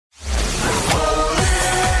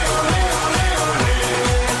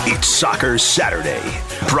It's Soccer Saturday,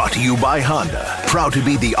 brought to you by Honda, proud to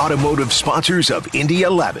be the automotive sponsors of Indy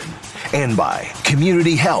 11, and by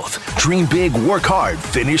Community Health. Dream big, work hard,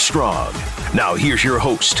 finish strong. Now here's your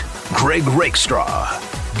host, Greg Rakestraw.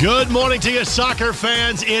 Good morning to you, soccer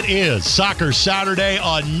fans. It is Soccer Saturday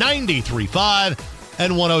on 93.5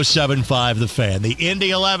 and 107.5 The Fan. The Indy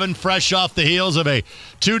 11, fresh off the heels of a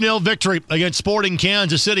 2-0 victory against Sporting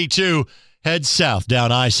Kansas City 2, head south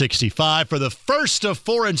down I-65 for the first of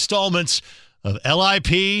 4 installments of LIP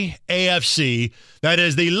AFC. That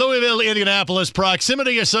is the Louisville-Indianapolis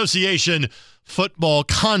Proximity Association football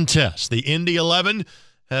contest. The Indy 11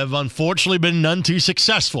 have unfortunately been none too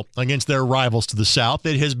successful against their rivals to the south.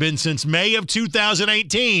 It has been since May of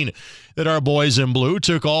 2018 that our boys in blue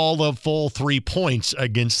took all the full 3 points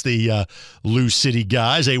against the Lou City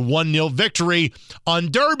guys. A 1-0 victory on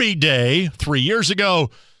Derby Day 3 years ago.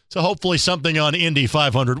 So hopefully something on Indy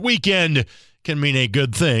 500 weekend can mean a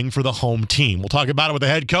good thing for the home team. We'll talk about it with the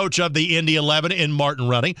head coach of the Indy 11 in Martin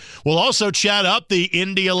Running. We'll also chat up the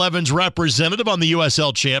Indy 11's representative on the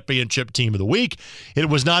USL Championship Team of the Week. It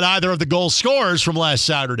was not either of the goal scorers from last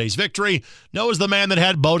Saturday's victory. No, it was the man that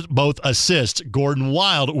had both assists. Gordon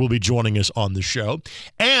Wild will be joining us on the show.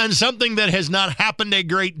 And something that has not happened a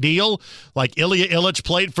great deal, like Ilya Illich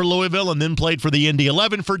played for Louisville and then played for the Indy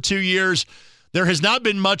 11 for 2 years. There has not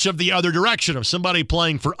been much of the other direction of somebody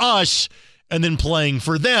playing for us and then playing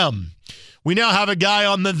for them. We now have a guy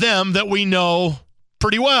on the them that we know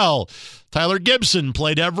pretty well. Tyler Gibson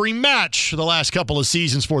played every match the last couple of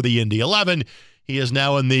seasons for the Indy 11. He is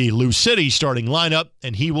now in the Lou City starting lineup,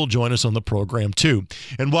 and he will join us on the program too.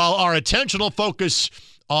 And while our attention will focus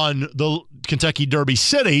on the Kentucky Derby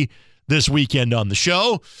City this weekend on the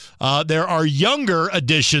show, there are younger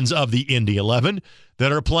editions of the Indy 11 that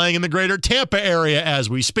are playing in the greater Tampa area as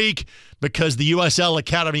we speak, because the USL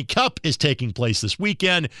Academy Cup is taking place this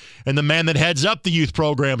weekend, and the man that heads up the youth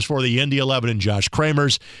programs for the Indy 11 and Josh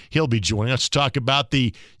Kramers, he'll be joining us to talk about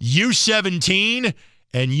the U17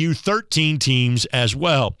 and U13 teams as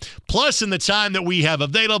well. Plus, in the time that we have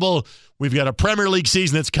available, we've got a Premier League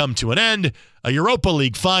season that's come to an end, a Europa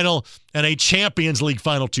League final, and a Champions League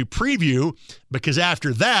final to preview, because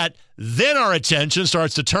after that, then our attention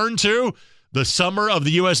starts to turn to the summer of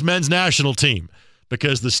the U.S. men's national team,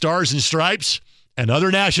 because the Stars and Stripes and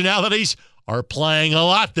other nationalities are playing a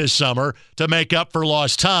lot this summer to make up for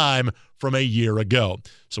lost time from a year ago.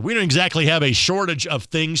 So we don't exactly have a shortage of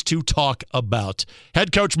things to talk about.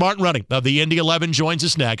 Head coach Martin Running of the Indy 11 joins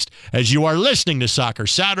us next as you are listening to Soccer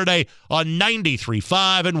Saturday on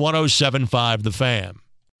 93.5 and 107.5 The Fan.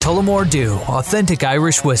 Tullamore Dew, authentic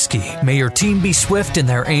Irish whiskey. May your team be swift and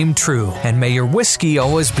their aim true. And may your whiskey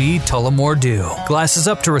always be Tullamore Dew. Glasses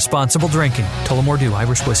up to responsible drinking. Tullamore Dew,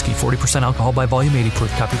 Irish whiskey, 40% alcohol by volume, 80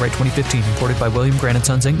 proof. Copyright 2015. Imported by William Grant &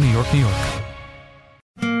 Sons, Inc., New York, New York.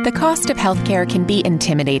 The cost of healthcare can be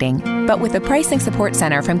intimidating, but with the Pricing Support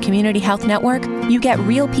Center from Community Health Network, you get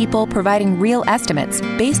real people providing real estimates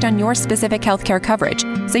based on your specific healthcare coverage,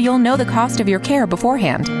 so you'll know the cost of your care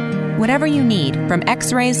beforehand. Whatever you need, from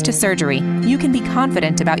x-rays to surgery, you can be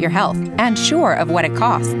confident about your health and sure of what it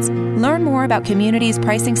costs. Learn more about Community's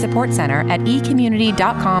Pricing Support Center at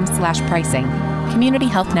ecommunity.com/pricing. Community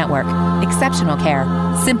Health Network. Exceptional care.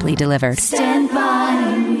 Simply delivered. Stand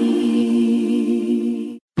by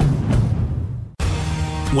me.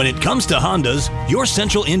 When it comes to Hondas, your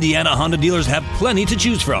Central Indiana Honda dealers have plenty to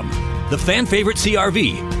choose from. The fan favorite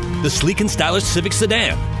CR-V, the sleek and stylish Civic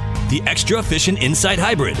Sedan, the extra efficient Insight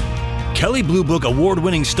Hybrid. Kelley Blue Book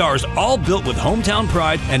award-winning stars, all built with hometown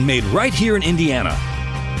pride and made right here in Indiana.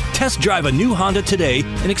 Test drive a new Honda today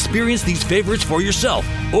and experience these favorites for yourself.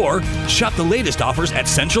 Or shop the latest offers at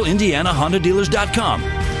CentralIndianaHondaDealers.com.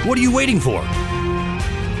 What are you waiting for?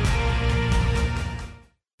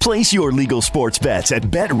 Place your legal sports bets at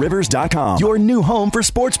BetRivers.com, your new home for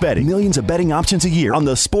sports betting. Millions of betting options a year on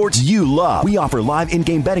the sports you love. We offer live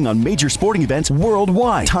in-game betting on major sporting events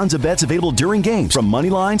worldwide. Tons of bets available during games, from money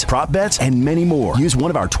lines, prop bets, and many more. Use one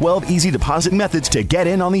of our 12 easy deposit methods to get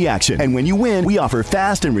in on the action. And when you win, we offer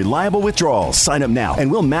fast and reliable withdrawals. Sign up now, and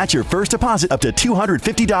we'll match your first deposit up to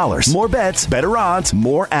 $250. More bets, better odds,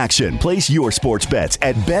 more action. Place your sports bets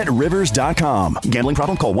at BetRivers.com. Gambling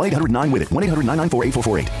problem? Call 1-800-9-WITH-IT.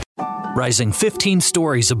 1-800-994-8448. Rising 15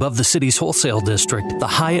 stories above the city's wholesale district, the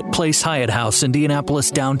Hyatt Place Hyatt House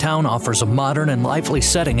Indianapolis downtown offers a modern and lively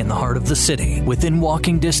setting in the heart of the city, within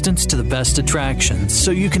walking distance to the best attractions,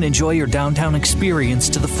 so you can enjoy your downtown experience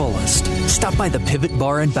to the fullest. Stop by the Pivot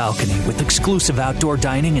Bar and Balcony with exclusive outdoor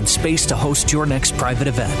dining and space to host your next private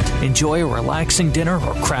event. Enjoy a relaxing dinner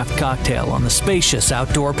or craft cocktail on the spacious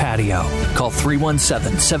outdoor patio. Call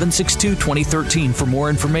 317-762-2013 for more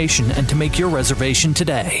information and to make your reservation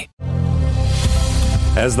today.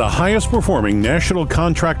 As the highest performing national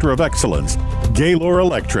contractor of excellence, Gaylor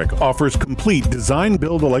Electric offers complete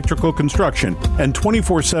design-build electrical construction and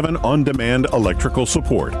 24/7 on-demand electrical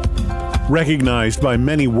support. Recognized by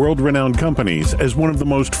many world-renowned companies as one of the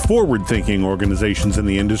most forward-thinking organizations in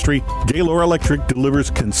the industry, Gaylor Electric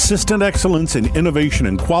delivers consistent excellence in innovation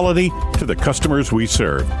and quality to the customers we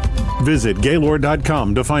serve. Visit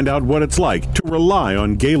Gaylor.com to find out what it's like to rely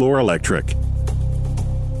on Gaylor Electric.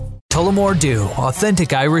 Tullamore Dew,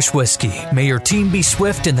 authentic Irish whiskey. May your team be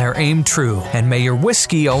swift and their aim true. And may your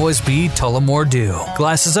whiskey always be Tullamore Dew.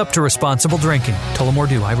 Glasses up to responsible drinking. Tullamore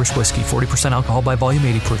Dew, Irish whiskey, 40% alcohol by volume,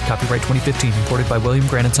 80 proof. Copyright 2015. Imported by William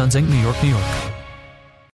Grant & Sons, Inc., New York, New York.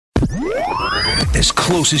 As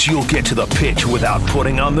close as you'll get to the pitch without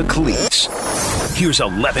putting on the cleats. Here's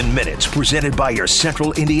 11 Minutes, presented by your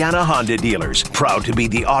Central Indiana Honda dealers. Proud to be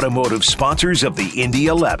the automotive sponsors of the Indy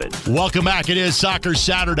 11. Welcome back. It is Soccer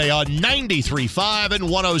Saturday on 93.5 and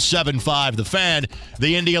 107.5 The Fan.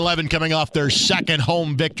 The Indy 11 coming off their second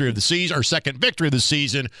victory of the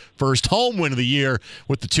season, first home win of the year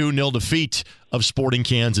with the 2-0 defeat of Sporting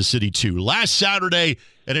Kansas City 2 last Saturday,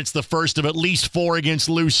 and it's the first of at least 4 against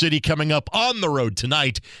Lou City coming up on the road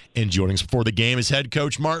tonight. And joining us before the game is head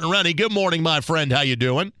coach Martin Rennie. Good morning, my friend. How you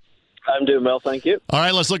doing? I'm doing well, thank you. All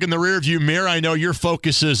right, let's look in the rearview mirror. I know your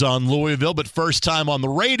focus is on Louisville, but first time on the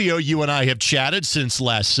radio, you and I have chatted since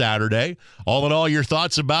last Saturday. All in all, your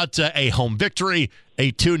thoughts about a home victory,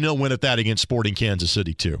 a 2-0 win at that against Sporting Kansas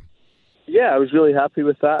City 2. Yeah, I was really happy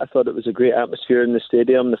with that. I thought it was a great atmosphere in the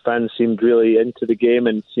stadium. The fans seemed really into the game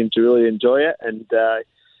and seemed to really enjoy it. And,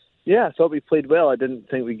 I thought we played well. I didn't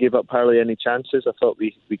think we gave up hardly any chances. I thought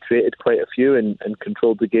we created quite a few and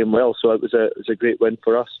controlled the game well. So it was a great win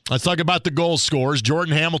for us. Let's talk about the goal scorers.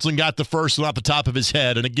 Jordan Hamilton got the first one off the top of his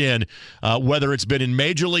head. And again, whether it's been in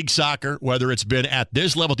Major League Soccer, whether it's been at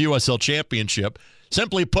this level, the USL Championship,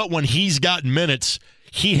 simply put, when he's gotten minutes,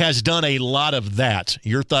 he has done a lot of that.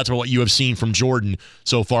 Your thoughts on what you have seen from Jordan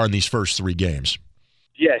so far in these first 3 games?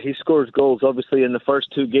 Yeah, he scores goals. Obviously, in the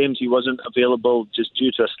first 2 games, he wasn't available just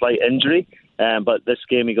due to a slight injury. But this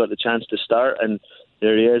game, he got the chance to start, and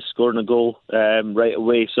there he is, scoring a goal right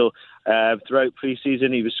away. So throughout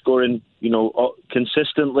preseason, he was scoring,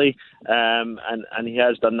 consistently, and he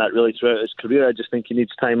has done that really throughout his career. I just think he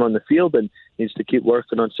needs time on the field and needs to keep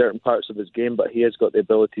working on certain parts of his game, but he has got the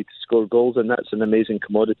ability to score goals, and that's an amazing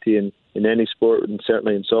commodity in any sport, and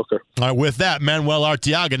certainly in soccer. All right, with that, Manuel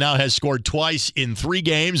Arteaga now has scored twice in 3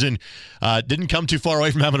 games and didn't come too far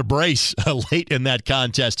away from having a brace late in that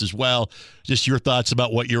contest as well. Just your thoughts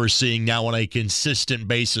about what you're seeing now on a consistent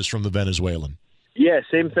basis from the Venezuelan. Yeah,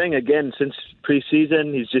 same thing. Again, since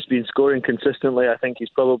preseason, he's just been scoring consistently. I think he's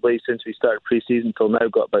probably, since we started preseason till now,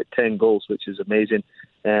 got about 10 goals, which is amazing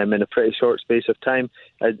in a pretty short space of time.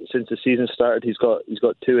 Since the season started, he's got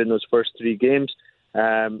 2 in those first 3 games.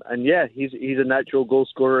 He's a natural goal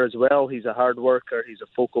scorer as well. He's a hard worker. He's a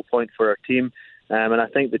focal point for our team. And I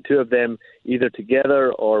think the 2 of them, either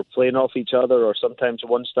together or playing off each other, or sometimes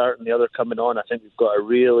one starting, the other coming on, I think we've got a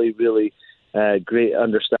really, really great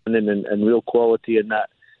understanding and real quality in that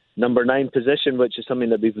number 9 position, which is something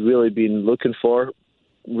that we've really been looking for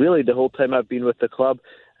really the whole time I've been with the club.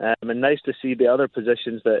 And nice to see the other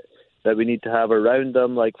positions that we need to have around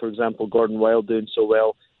them, like, for example, Gordon Wilde doing so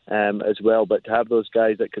well as well. But to have those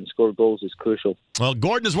guys that can score goals is crucial. Well,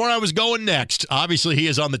 Gordon is where I was going next. Obviously, he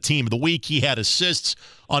is on the team of the week. He had assists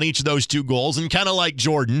on each of those 2 goals, and kind of like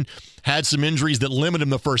Jordan, had some injuries that limited him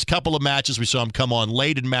the first couple of matches. We saw him come on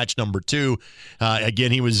late in match number 2.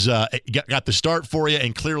 Again, he was got the start for you,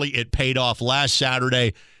 and clearly it paid off last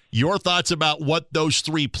Saturday. Your thoughts about what those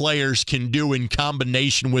 3 players can do in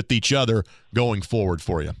combination with each other going forward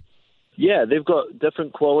for you? Yeah, they've got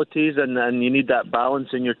different qualities, and you need that balance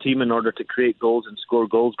in your team in order to create goals and score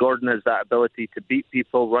goals. Gordon has that ability to beat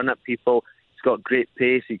people, run at people. He's got great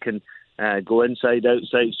pace. He can go inside,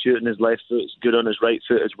 outside, shoot on his left foot. He's good on his right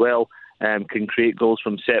foot as well. Can create goals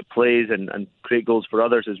from set plays and create goals for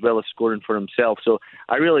others, as well as scoring for himself. So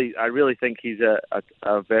I really think he's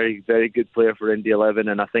a very, very good player for Indy 11,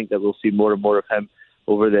 and I think that we'll see more and more of him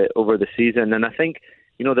over the season. And I think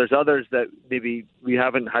there's others that maybe we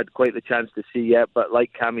haven't had quite the chance to see yet, but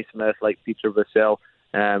like Cammy Smith, like Peter Vassell,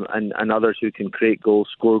 and others who can create goals,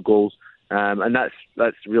 score goals. And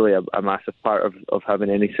that's really a massive part of having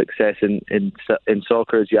any success in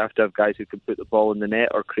soccer, is you have to have guys who can put the ball in the net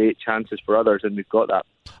or create chances for others, and we've got that.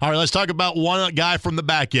 All right, let's talk about one guy from the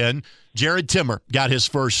back end. Jared Timmer got his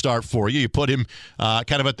first start for you. You put him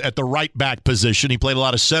kind of at the right back position. He played a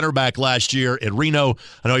lot of center back last year at Reno.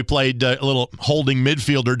 I know he played a little holding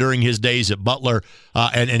midfielder during his days at Butler,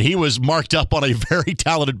 and he was marked up on a very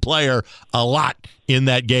talented player a lot in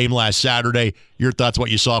that game last Saturday. Your thoughts,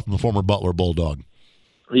 what you saw from the former Butler Bulldog?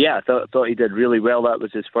 Yeah, I thought he did really well. That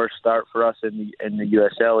was his first start for us in the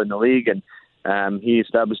USL, in the league, and he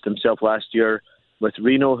established himself last year with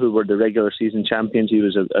Reno, who were the regular season champions. He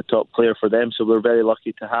was a top player for them, so we're very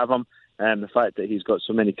lucky to have him. The fact that he's got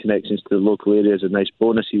so many connections to the local area is a nice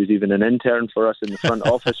bonus. He was even an intern for us in the front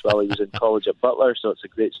office while he was in college at Butler, so it's a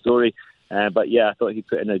great story. But yeah, I thought he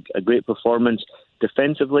put in a great performance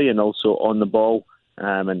defensively and also on the ball.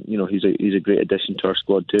 And he's a great addition to our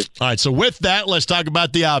squad too. All right, so with that, let's talk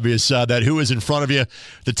about the obvious, that who is in front of you,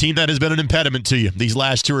 the team that has been an impediment to you these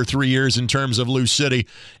last 2 or 3 years in terms of Lou City.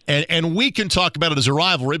 And we can talk about it as a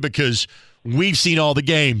rivalry because we've seen all the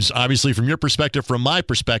games, obviously from your perspective, from my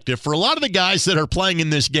perspective. For a lot of the guys that are playing in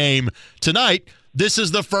this game tonight, this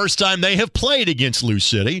is the first time they have played against Lou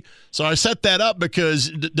City. So I set that up because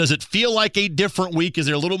does it feel like a different week? Is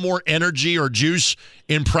there a little more energy or juice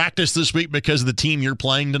in practice this week because of the team you're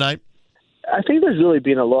playing tonight? I think there's really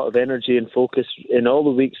been a lot of energy and focus in all the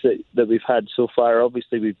weeks that we've had so far.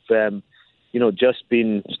 Obviously, we've just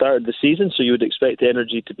been started the season, so you would expect the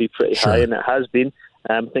energy to be pretty high, and it has been.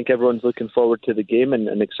 I think everyone's looking forward to the game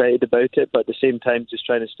and excited about it, but at the same time just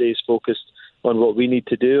trying to stay as focused on what we need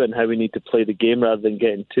to do and how we need to play the game rather than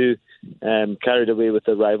getting too carried away with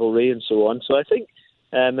the rivalry and so on. So I think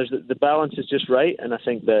the balance is just right, and I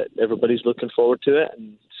think that everybody's looking forward to it,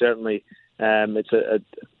 and certainly it's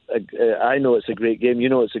I know it's a great game. You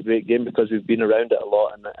know it's a great game because we've been around it a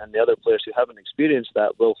lot, and the other players who haven't experienced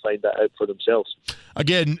that will find that out for themselves.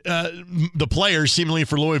 Again, the players seemingly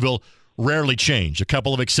for Louisville rarely change. A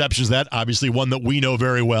couple of exceptions to that. Obviously, one that we know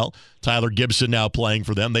very well, Tyler Gibson now playing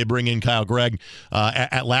for them. They bring in Kyle Gregg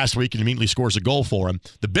at last week and immediately scores a goal for him.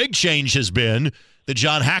 The big change has been that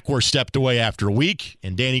John Hackworth stepped away after a week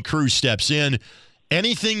and Danny Cruz steps in.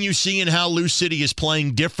 Anything you see in how Lou City is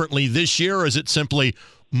playing differently this year, or is it simply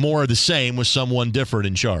more of the same with someone different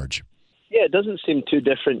in charge? Yeah, it doesn't seem too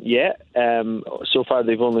different yet. So far,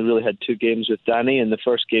 they've only really had 2 games with Danny. In the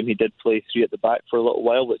first game, he did play 3 at the back for a little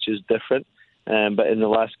while, which is different. But in the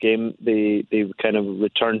last game, they kind of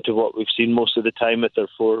returned to what we've seen most of the time with their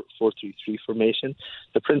 4-3-3 formation.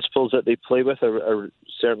 The principles that they play with are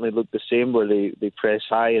certainly look the same, where they press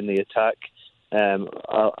high and they attack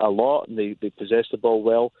a lot, and they possess the ball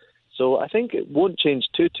well. So I think it won't change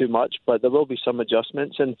too much, but there will be some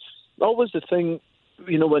adjustments. And always the thing,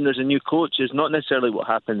 when there's a new coach, is not necessarily what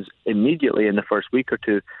happens immediately in the first week or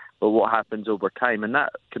two, but what happens over time. And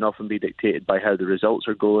that can often be dictated by how the results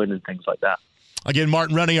are going and things like that. Again,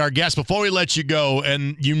 Martin Rennie, our guest. Before we let you go,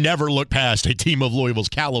 and you never look past a team of Louisville's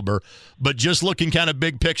caliber, but just looking kind of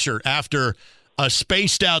big picture after a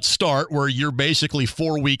spaced out start where you're basically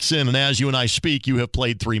 4 weeks in, and as you and I speak, you have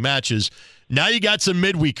played 3 matches. Now you got some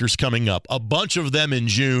midweekers coming up, a bunch of them in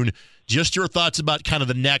June. Just your thoughts about kind of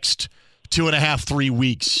the next 2.5, 3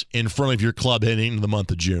 weeks in front of your club heading into the month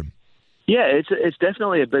of June. Yeah, it's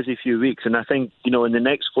definitely a busy few weeks, and I think in the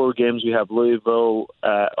next 4 games we have Louisville,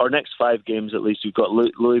 or next 5 games at least, we've got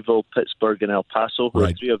Louisville, Pittsburgh, and El Paso, who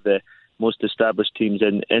are 3 of the most established teams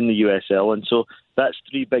in the USL, and so that's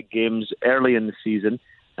 3 big games early in the season,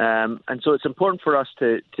 and so it's important for us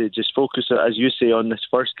to just focus, as you say, on this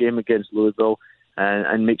first game against Louisville,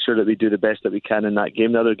 and make sure that we do the best that we can in that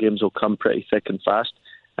game. The other games will come pretty thick and fast.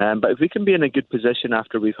 But if we can be in a good position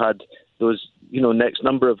after we've had those, next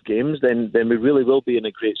number of games, then we really will be in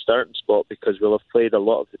a great starting spot, because we'll have played a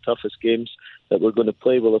lot of the toughest games that we're going to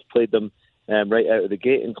play. We'll have played them right out of the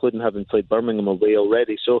gate, including having played Birmingham away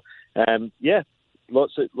already. So,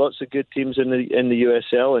 lots of good teams in the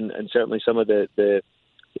USL, and certainly some of the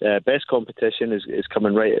best competition is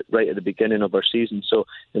coming right at the beginning of our season. So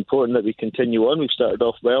important that we continue on. We've started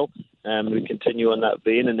off well, we continue on that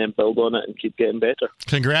vein and then build on it and keep getting better.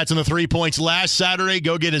 Congrats on the 3 points last Saturday.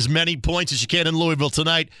 Go get as many points as you can in Louisville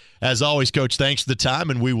tonight. As always, Coach, thanks for the time,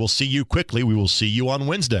 and we will see you quickly. We will see you on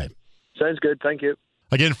Wednesday. Sounds good. Thank you.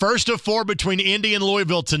 Again, first of 4 between Indy and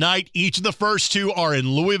Louisville tonight. Each of the first 2 are in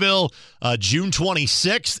Louisville. June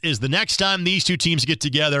 26th is the next time these 2 teams get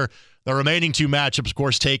together. The remaining 2 matchups, of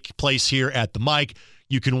course, take place here at the Mike.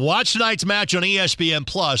 You can watch tonight's match on ESPN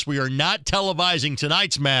Plus. We are not televising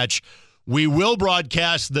tonight's match. We will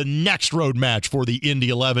broadcast the next road match for the Indy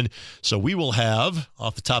 11. So we will have,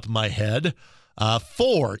 off the top of my head,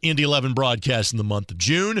 4 Indy 11 broadcasts in the month of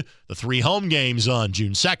June. The 3 home games on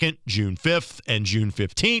June 2nd, June 5th, and June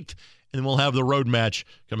 15th. And we'll have the road match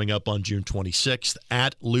coming up on June 26th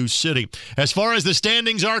at Lou City. As far as the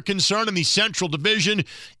standings are concerned in the Central Division,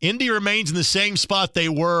 Indy remains in the same spot they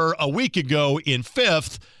were a week ago in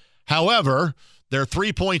 5th. However, they're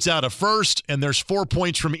 3 points out of 1st, and there's 4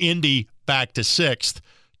 points from Indy back to 6th.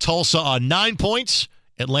 Tulsa on 9 points.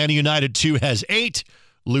 Atlanta United 2 has 8.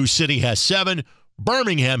 Lou City has 7.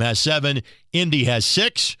 Birmingham has 7. Indy has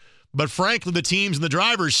 6. But frankly, the teams in the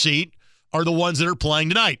driver's seat are the ones that are playing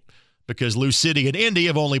tonight, because Lou City and Indy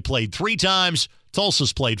have only played 3 times.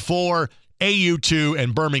 Tulsa's played 4. AU 2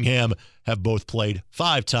 and Birmingham have both played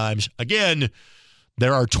 5 times. Again,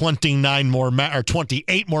 there are 28 more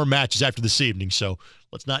matches after this evening, so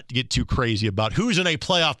let's not get too crazy about who's in a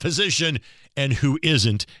playoff position and who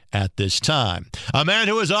isn't at this time. A man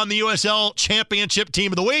who is on the USL Championship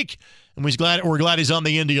Team of the Week, and we're glad he's on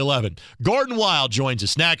the Indy 11. Gordon Wild joins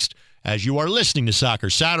us next as you are listening to Soccer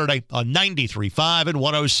Saturday on 93.5 and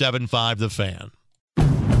 107.5 The Fan.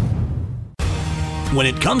 When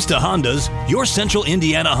it comes to Hondas, your Central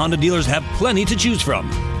Indiana Honda dealers have plenty to choose from.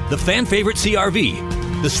 The fan favorite CR-V,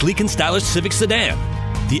 the sleek and stylish Civic Sedan,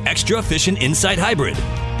 the extra efficient Insight Hybrid,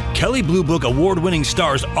 Kelley Blue Book award-winning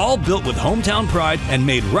stars, all built with hometown pride and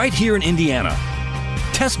made right here in Indiana.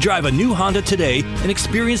 Test drive a new Honda today and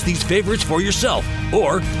experience these favorites for yourself.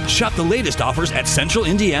 Or shop the latest offers at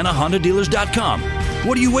CentralIndianaHondaDealers.com.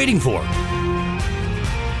 What are you waiting for?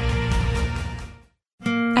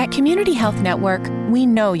 At Community Health Network, we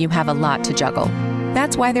know you have a lot to juggle.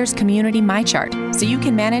 That's why there's Community MyChart, so you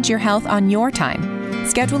can manage your health on your time.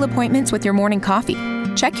 Schedule appointments with your morning coffee.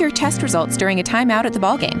 Check your test results during a timeout at the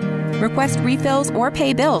ballgame. Request refills or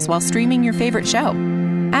pay bills while streaming your favorite show.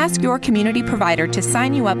 Ask your community provider to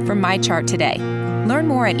sign you up for MyChart today. Learn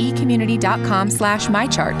more at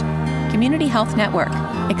eCommunity.com/MyChart. Community Health Network.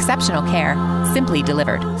 Exceptional care, simply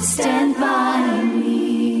delivered. Stand by me.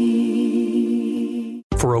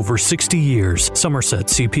 For over 60 years, Somerset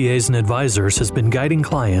CPAs and Advisors has been guiding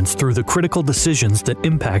clients through the critical decisions that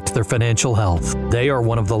impact their financial health. They are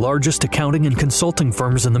one of the largest accounting and consulting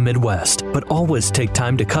firms in the Midwest, but always take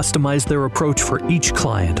time to customize their approach for each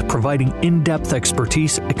client, providing in-depth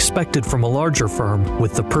expertise expected from a larger firm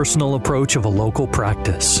with the personal approach of a local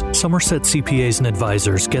practice. Somerset CPAs and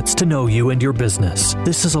Advisors gets to know you and your business.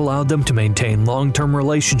 This has allowed them to maintain long-term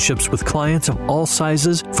relationships with clients of all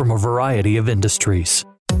sizes from a variety of industries.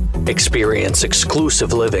 Experience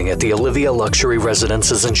exclusive living at the Olivia Luxury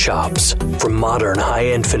Residences and Shops. From modern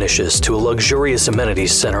high-end finishes to a luxurious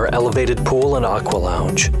amenities center, elevated pool, and aqua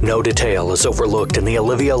lounge, no detail is overlooked in the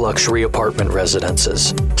Olivia Luxury Apartment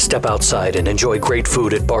Residences. Step outside and enjoy great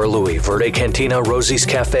food at Bar Louie, Verde Cantina, Rosie's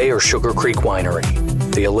Cafe, or Sugar Creek Winery.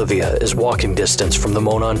 The Olivia is walking distance from the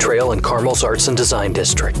Monon Trail and Carmel's Arts and Design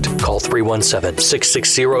District. Call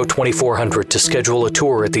 317-660-2400 to schedule a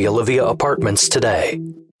tour at the Olivia Apartments today.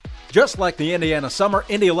 Just like the Indiana summer,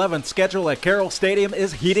 Indy 11's schedule at Carroll Stadium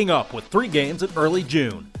is heating up with 3 games in early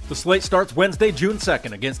June. The slate starts Wednesday, June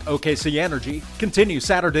 2nd against OKC Energy, continues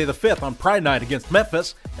Saturday the 5th on Pride Night against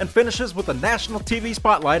Memphis, and finishes with a national TV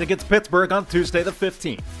spotlight against Pittsburgh on Tuesday the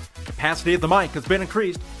 15th. Capacity at the Mike has been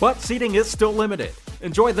increased, but seating is still limited.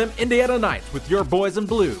 Enjoy them Indiana nights with your boys in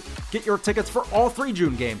blue. Get your tickets for all 3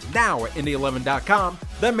 June games now at Indy11.com,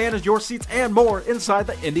 then manage your seats and more inside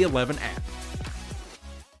the Indy 11 app.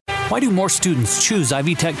 Why do more students choose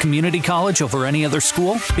Ivy Tech Community College over any other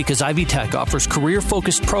school? Because Ivy Tech offers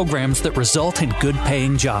career-focused programs that result in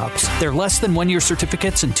good-paying jobs. Their less than 1-year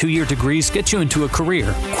certificates and 2-year degrees get you into a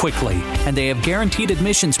career quickly. And they have guaranteed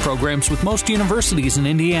admissions programs with most universities in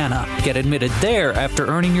Indiana. Get admitted there after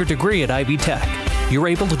earning your degree at Ivy Tech. You're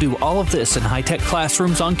able to do all of this in high-tech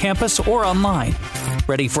classrooms on campus or online.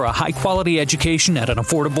 Ready for a high-quality education at an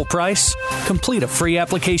affordable price? Complete a free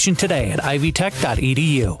application today at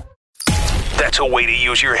ivytech.edu. That's a way to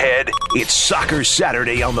use your head. It's Soccer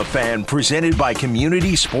Saturday on The Fan, presented by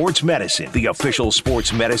Community Sports Medicine, the official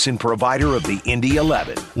sports medicine provider of the Indy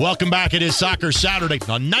 11. Welcome back. It is Soccer Saturday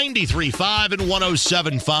on 93.5 and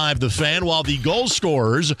 107.5 The Fan. While the goal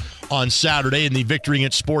scorers on Saturday in the victory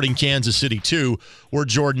against Sporting Kansas City 2 were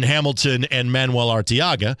Jordan Hamilton and Manuel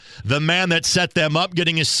Arteaga, the man that set them up,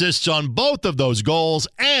 getting assists on both of those goals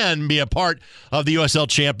and be a part of the USL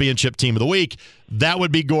Championship Team of the Week, that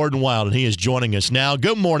would be Gordon Wild, and he is joining us now.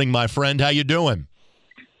 Good morning, my friend. How you doing?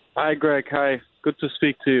 Hi, Greg. Hi. Good to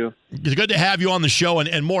speak to you. It's good to have you on the show,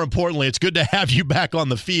 and more importantly, it's good to have you back on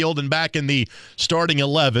the field and back in the starting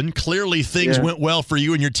 11. Clearly, things went well for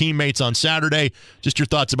you and your teammates on Saturday. Just your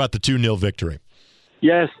thoughts about the 2-0 victory.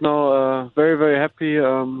 Yes, very, very happy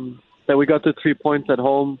that we got the 3 points at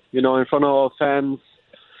home, in front of our fans.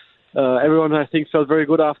 Everyone, I think, felt very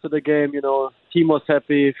good after the game. Team was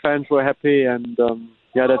happy, fans were happy, and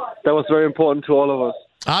that was very important to all of us.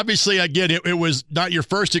 Obviously, again, it was not your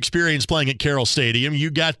first experience playing at Carroll Stadium.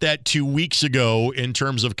 You got that 2 weeks ago in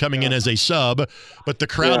terms of coming in as a sub, but the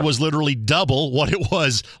crowd was literally double what it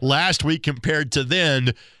was last week compared to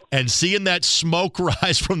then. And seeing that smoke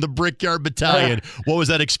rise from the Brickyard Battalion, what was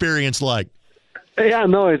that experience like? Yeah,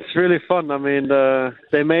 no, it's really fun. I mean,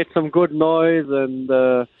 they made some good noise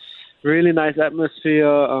and really nice atmosphere.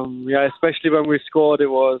 Especially when we scored,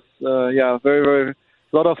 it was, very, very...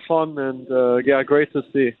 a lot of fun and, great to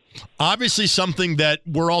see. Obviously something that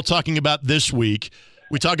we're all talking about this week.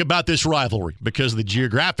 We talk about this rivalry because of the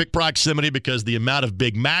geographic proximity, because the amount of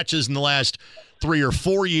big matches in the last 3 or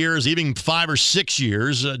 4 years, even 5 or 6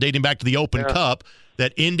 years, dating back to the Open Cup,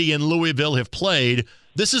 that Indy and Louisville have played.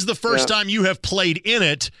 This is the first time you have played in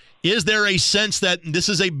it. Is there a sense that this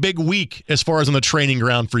is a big week as far as on the training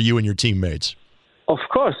ground for you and your teammates? Of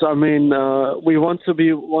course. I mean, we want to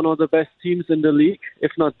be one of the best teams in the league,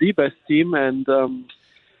 if not the best team, and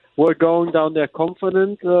we're going down there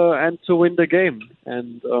confident and to win the game.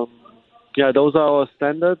 And, those are our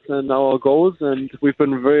standards and our goals, and we've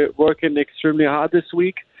been working extremely hard this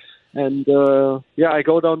week. And, I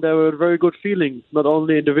go down there with very good feelings, not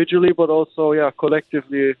only individually, but also,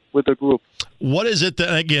 collectively with the group. What is it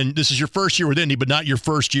that, again, this is your first year with Indy, but not your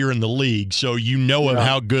first year in the league, so you know of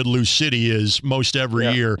how good Lou City is most every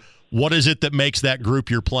year. What is it that makes that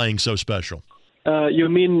group you're playing so special? You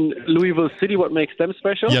mean Louisville City, what makes them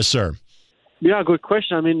special? Yes, sir. Yeah, good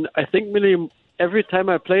question. I mean, I think really every time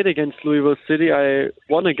I played against Louisville City, I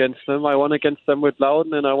won against them. I won against them with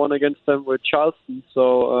Loudoun, and I won against them with Charleston.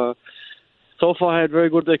 So far I had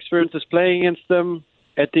very good experiences playing against them.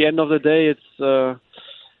 At the end of the day, it's,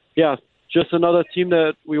 just another team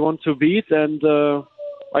that we want to beat, and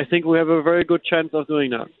I think we have a very good chance of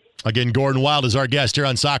doing that. Again, Gordon Wild is our guest here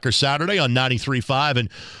on Soccer Saturday on 93.5 and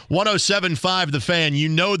 107.5 The Fan. You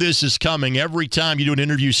know this is coming every time you do an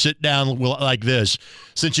interview sit down like this.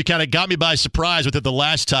 Since you kind of got me by surprise with it the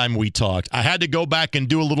last time we talked, I had to go back and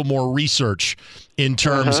do a little more research in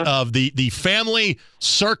terms of the family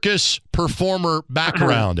circus performer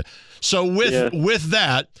background. So with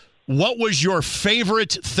that, what was your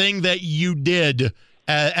favorite thing that you did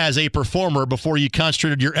as a performer before you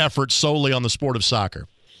concentrated your efforts solely on the sport of soccer?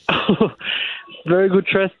 Very good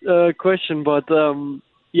question, but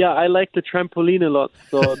I like the trampoline a lot,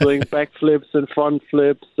 so doing backflips and front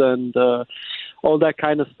flips and all that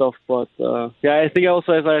kind of stuff. But I think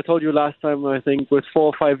also, as I told you last time, I think with 4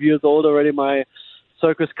 or 5 years old already, my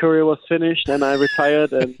circus career was finished and I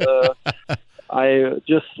retired, and I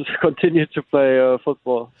just continued to play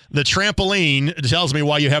football. The trampoline tells me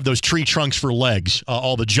why you have those tree trunks for legs,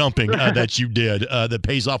 all the jumping that you did that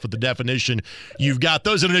pays off with the definition you've got.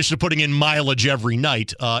 Those in addition to putting in mileage every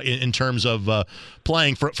night in terms of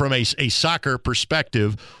playing from a soccer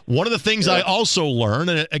perspective. One of the things I also learned,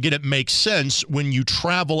 and again, it makes sense when you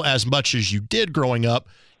travel as much as you did growing up,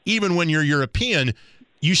 even when you're European,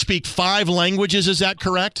 you speak 5 languages. Is that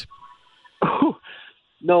correct?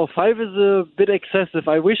 No, 5 is a bit excessive.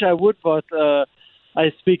 I wish I would, but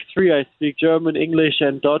I speak 3. I speak German, English,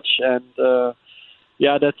 and Dutch, and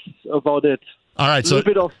that's about it. All right, a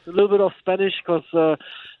little bit of Spanish because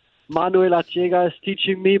Manuel Artiega is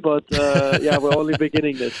teaching me, but we're only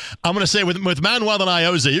beginning this. I'm going to say with Manuel and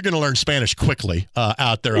Ioza, you're going to learn Spanish quickly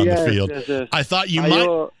out there on the field. Yes. I thought you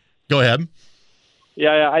might. Go ahead.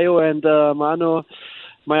 Ayo and Mano.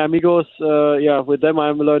 My amigos, with them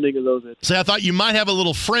I'm learning a little bit. See, I thought you might have a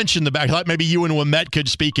little French in the back. I thought maybe you and Wimet could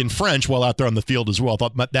speak in French while out there on the field as well. I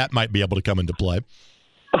thought that might be able to come into play.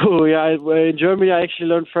 Oh, yeah. In Germany, I actually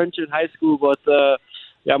learned French in high school, but,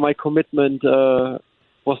 my commitment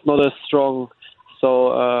was not as strong.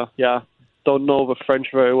 So, don't know the French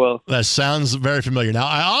very well. That sounds very familiar. Now,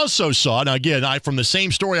 I also saw, from the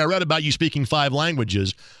same story I read about you speaking 5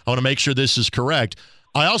 languages, I want to make sure this is correct.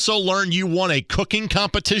 I also learned you won a cooking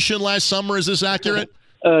competition last summer. Is this accurate?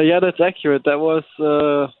 That's accurate. That was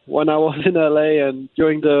when I was in LA, and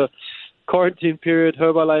during the quarantine period,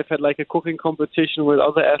 Herbalife had like a cooking competition with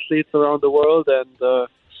other athletes around the world, and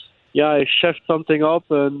I chefed something up,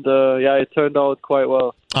 and it turned out quite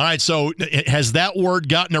well. All right, so has that word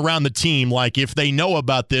gotten around the team? Like, if they know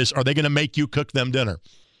about this, are they going to make you cook them dinner?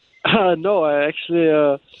 No, I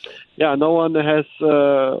actually, no one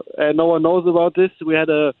knows about this. We had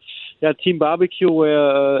a team barbecue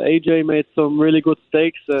where AJ made some really good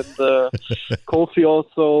steaks, and Kofi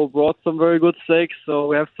also brought some very good steaks. So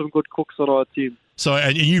we have some good cooks on our team. So,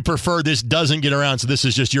 and you prefer this doesn't get around, so this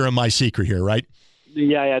is just you're in my secret here, right?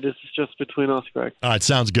 Yeah, this is just between us, Greg. All right,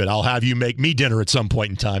 sounds good. I'll have you make me dinner at some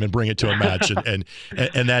point in time and bring it to a match, and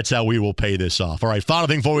that's how we will pay this off. All right, final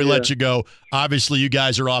thing before we let you go. Obviously, you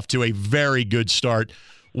guys are off to a very good start.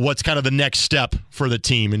 What's kind of the next step for the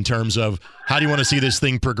team in terms of how do you want to see this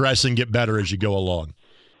thing progress and get better as you go along?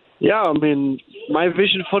 Yeah, I mean, my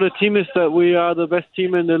vision for the team is that we are the best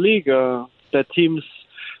team in the league, that teams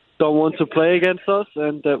don't want to play against us,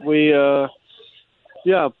 and that we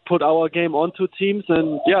put our game onto teams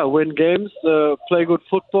and win games, play good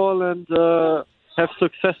football, and have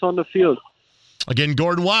success on the field. Again,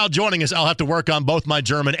 Gordon Wild joining us. I'll have to work on both my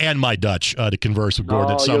German and my Dutch to converse with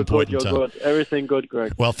Gordon at some point in time. You're good. Everything good,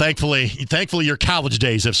 Greg. Well, thankfully, your college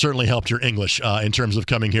days have certainly helped your English in terms of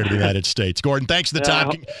coming here to the United States. Gordon, thanks for the time.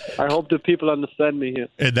 I hope the people understand me here.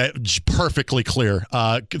 And that's perfectly clear.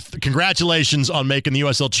 Congratulations on making the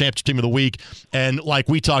USL Championship Team of the Week. And like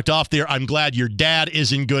we talked off there, I'm glad your dad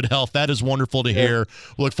is in good health. That is wonderful to hear.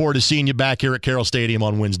 We look forward to seeing you back here at Carroll Stadium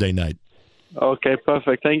on Wednesday night. Okay,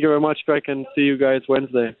 perfect. Thank you very much, Greg, and see you guys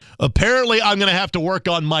Wednesday. Apparently, I'm going to have to work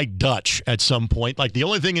on my Dutch at some point. Like, the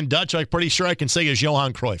only thing in Dutch I'm pretty sure I can say is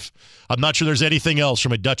Johan Cruyff. I'm not sure there's anything else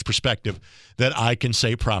from a Dutch perspective that I can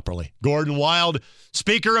say properly. Gordon Wild,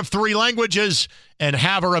 speaker of 3 languages and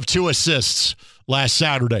haver of 2 assists last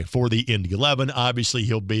Saturday for the Indy 11. Obviously,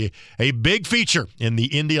 he'll be a big feature in the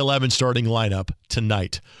Indy 11 starting lineup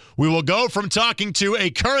tonight. We will go from talking to a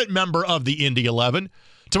current member of the Indy 11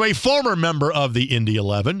 to a former member of the Indy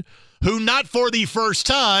 11 who, not for the first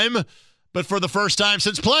time, but for the first time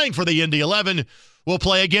since playing for the Indy 11, will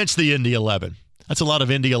play against the Indy 11. That's a lot of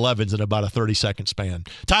Indy 11s in about a 30-second span.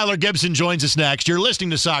 Tyler Gibson joins us next. You're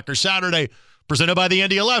listening to Soccer Saturday, presented by the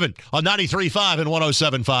Indy 11 on 93.5 and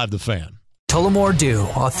 107.5 The Fan. Tullamore Dew,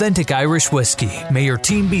 authentic Irish whiskey. May your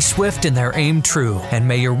team be swift and their aim true. And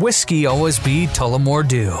may your whiskey always be Tullamore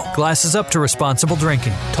Dew. Glasses up to responsible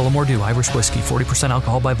drinking. Tullamore Dew, Irish whiskey, 40%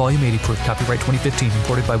 alcohol by volume, 80 proof. Copyright 2015.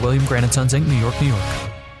 Imported by William Grant & Sons, Inc., New York, New York.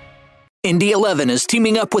 Indy 11 is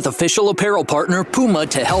teaming up with official apparel partner Puma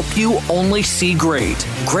to help you only see great.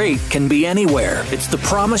 Great can be anywhere. It's the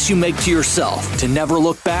promise you make to yourself to never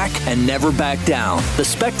look back and never back down. The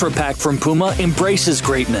Spectra Pack from Puma embraces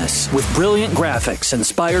greatness with brilliant graphics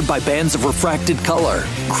inspired by bands of refracted color.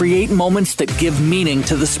 Create moments that give meaning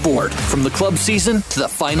to the sport, from the club season to the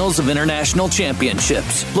finals of international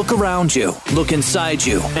championships. Look around you, look inside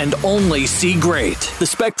you, and only see great. The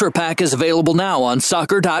Spectra Pack is available now on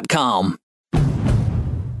soccer.com.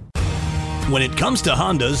 When it comes to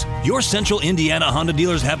Hondas, your Central Indiana Honda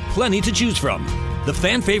dealers have plenty to choose from. The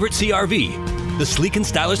fan favorite CR-V, the sleek and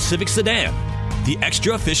stylish Civic Sedan, the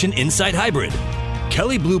extra efficient Insight Hybrid.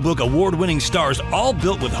 Kelley Blue Book award-winning stars, all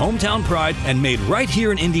built with hometown pride and made right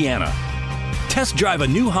here in Indiana. Test drive a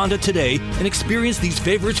new Honda today and experience these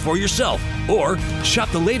favorites for yourself. Or shop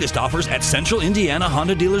the latest offers at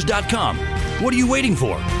CentralIndianaHondaDealers.com. What are you waiting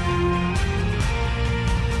for?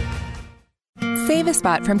 Save a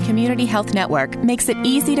Spot from Community Health Network makes it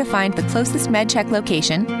easy to find the closest MedCheck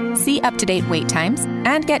location, see up-to-date wait times,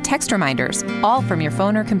 and get text reminders, all from your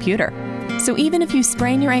phone or computer. So even if you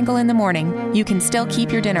sprain your ankle in the morning, you can still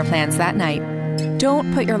keep your dinner plans that night.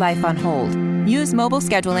 Don't put your life on hold. Use mobile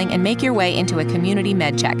scheduling and make your way into a community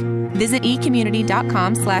MedCheck. Visit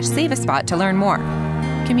ecommunity.com/saveaspot to learn more.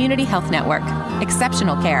 Community Health Network.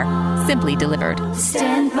 Exceptional care. Simply delivered.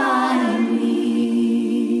 Stand by me.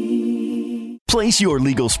 Place your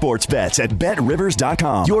legal sports bets at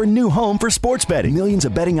BetRivers.com, your new home for sports betting. Millions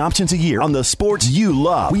of betting options a year on the sports you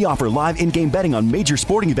love. We offer live in-game betting on major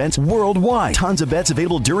sporting events worldwide. Tons of bets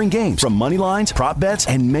available during games, from money lines, prop bets,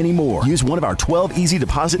 and many more. Use one of our 12 easy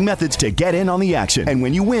deposit methods to get in on the action. And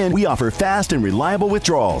when you win, we offer fast and reliable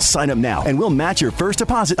withdrawals. Sign up now, and we'll match your first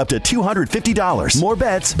deposit up to $250. More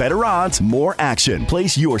bets, better odds, more action.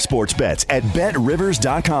 Place your sports bets at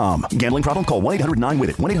BetRivers.com. Gambling problem? Call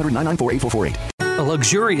 1-800-9-WITH-IT. 1-800-994-8448. A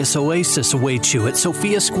luxurious oasis awaits you at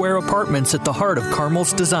Sophia Square Apartments at the heart of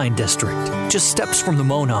Carmel's Design District. Just steps from the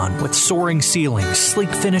Monon, with soaring ceilings,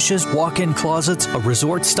 sleek finishes, walk-in closets, a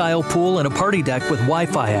resort-style pool, and a party deck with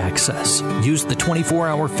Wi-Fi access. Use the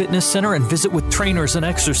 24-hour fitness center and visit with trainers and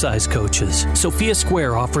exercise coaches. Sophia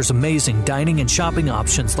Square offers amazing dining and shopping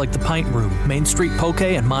options like the Pint Room, Main Street Poke,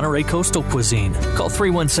 and Monterey Coastal Cuisine. Call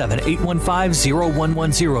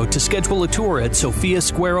 317-815-0110 to schedule a tour at Sophia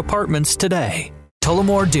Square Apartments today.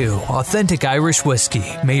 Tullamore Dew, authentic Irish whiskey.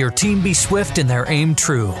 May your team be swift in their aim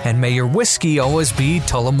true, and may your whiskey always be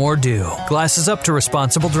Tullamore Dew. Glasses up to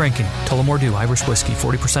responsible drinking. Tullamore Dew Irish whiskey,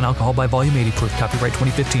 40% alcohol by volume, 80 proof. Copyright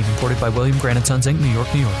 2015, imported by William Grant & Sons Inc., New York,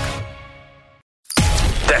 New York.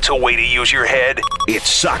 That's a way to use your head. It's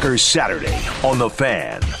Soccer Saturday on The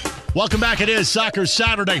Fan. Welcome back. It is Soccer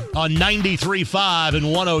Saturday on 93.5 and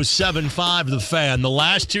 107.5 The Fan. The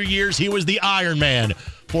last 2 years, he was the Iron Man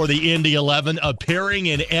for the Indy 11, appearing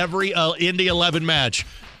in every Indy 11 match.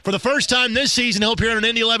 For the first time this season, he'll appear in an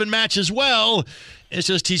Indy 11 match as well. It's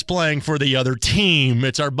just he's playing for the other team.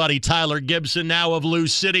 It's our buddy Tyler Gibson, now of Lou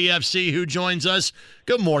City FC, who joins us.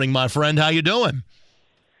 Good morning, my friend. How you doing?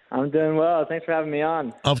 I'm doing well. Thanks for having me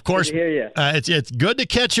on. Of course. Good to hear you. It's good to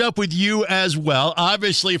catch up with you as well.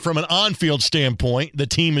 Obviously, from an on-field standpoint, the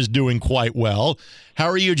team is doing quite well. How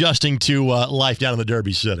are you adjusting to life down in the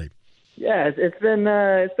Derby City? Yeah, it's been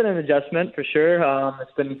an adjustment for sure.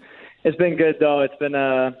 It's been good though. It's been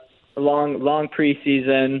a long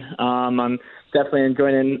preseason. I'm definitely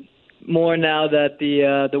enjoying it more now that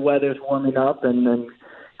the weather's warming up and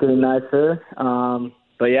getting nicer.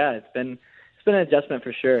 But yeah, it's been an adjustment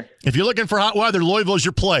for sure. If you're looking for hot weather, Louisville's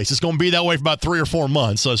your place. It's going to be that way for about 3 or 4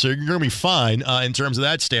 months, so you're going to be fine in terms of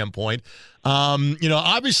that standpoint.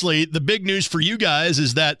 Obviously, the big news for you guys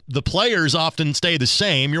is that the players often stay the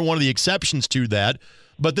same. You're one of the exceptions to that.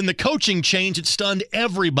 But then the coaching change, it stunned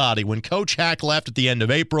everybody when Coach Hack left at the end of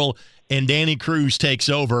April and Danny Cruz takes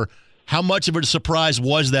over. How much of a surprise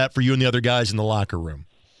was that for you and the other guys in the locker room?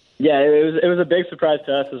 Yeah, it was a big surprise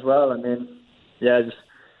to us as well. I mean, yeah,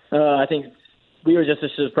 I think we were just as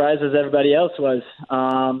surprised as everybody else was.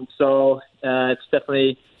 It's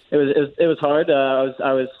definitely it was hard.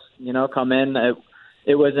 I was come in.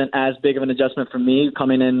 It wasn't as big of an adjustment for me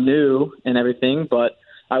coming in new and everything, but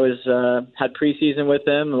I was had preseason with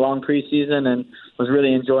him, a long preseason, and was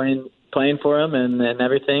really enjoying playing for him and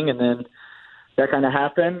everything. And then that kind of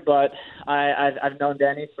happened. But I've known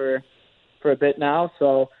Danny for a bit now,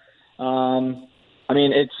 so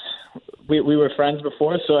we were friends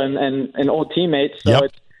before, so and old teammates. So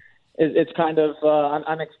yep. It's kind of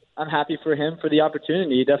I'm happy for him for the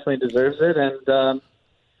opportunity. He definitely deserves it, and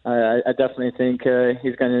I definitely think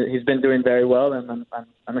he's been doing very well, and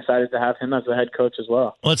I'm excited to have him as a head coach as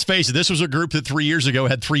well. Let's face it, this was a group that 3 years ago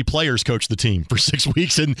had 3 players coach the team for 6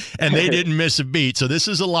 weeks, and they didn't miss a beat. So this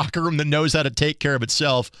is a locker room that knows how to take care of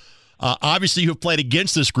itself. Obviously, you've played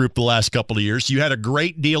against this group the last couple of years. You had a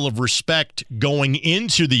great deal of respect going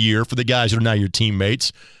into the year for the guys that are now your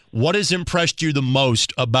teammates. What has impressed you the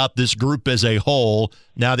most about this group as a whole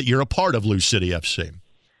now that you're a part of Lou City FC?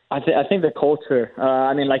 I think the culture.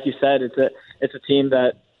 Like you said, it's a team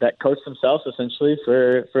that coached themselves essentially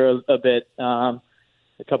for a bit. A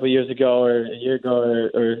couple of years ago or a year ago,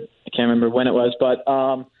 or I can't remember when it was,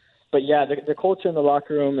 but yeah, the culture in the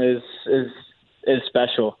locker room is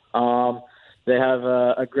special. They have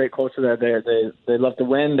a great culture there. They love to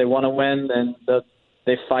win. They want to win, and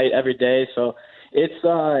they fight every day. So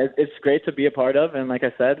it's great to be a part of. And like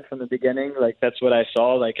I said from the beginning, like that's what I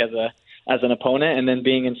saw like as an opponent, and then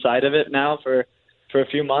being inside of it now for a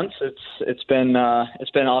few months, it's been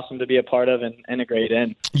awesome to be a part of and integrate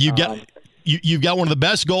in. You've got one of the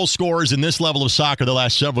best goal scorers in this level of soccer the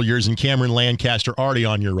last several years in Cameron Lancaster already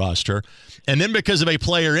on your roster, and then because of a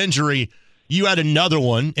player injury, you had another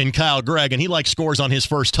one in Kyle Gregg, and he scores on his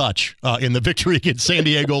first touch in the victory against San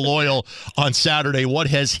Diego Loyal on Saturday. What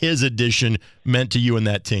has his addition meant to you and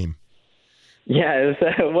that team? Yeah,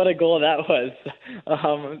 what a goal that was.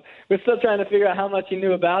 We're still trying to figure out how much he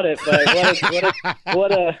knew about it, but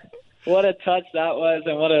what a touch that was,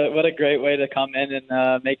 and what a great way to come in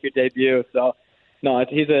and make your debut. So, no,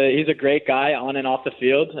 he's a great guy on and off the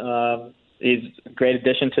field. He's a great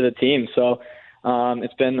addition to the team. So.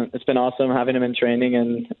 It's been awesome having him in training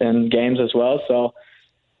and games as well. So,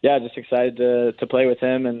 yeah, just excited to play with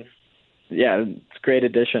him, and yeah, it's a great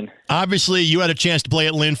addition. Obviously, you had a chance to play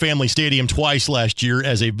at Lynn Family Stadium twice last year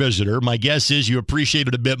as a visitor. My guess is you appreciate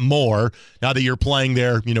it a bit more now that you're playing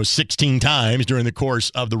there, 16 times during the course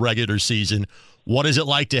of the regular season. What is it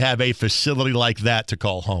like to have a facility like that to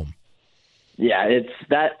call home? Yeah,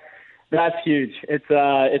 that's huge. It's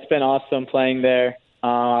been awesome playing there.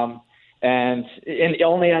 And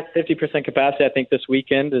only at 50% capacity. I think this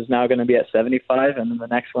weekend is now going to be at 75, and then the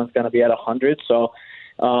next one's going to be at 100. So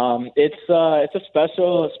it's a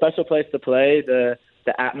special place to play. The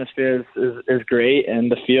atmosphere is great,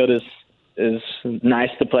 and the field is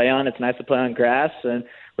nice to play on. It's nice to play on grass, and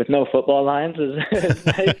with no football lines is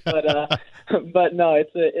nice. But no,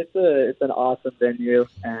 it's an awesome venue,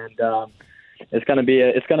 and it's gonna be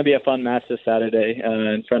a fun match this Saturday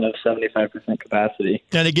in front of 75% capacity.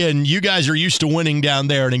 And again, you guys are used to winning down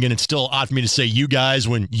there, and again, it's still odd for me to say you guys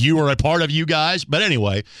when you are a part of you guys. But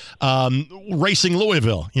anyway, Racing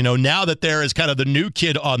Louisville, now that there is kind of the new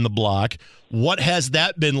kid on the block, what has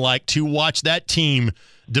that been like to watch that team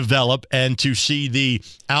develop and to see the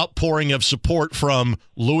outpouring of support from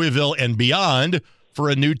Louisville and beyond for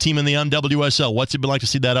a new team in the NWSL? What's it been like to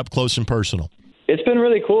see that up close and personal? It's been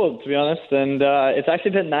really cool, to be honest, and it's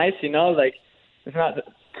actually been nice, like it's not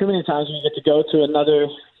too many times when you get to go to another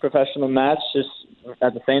professional match just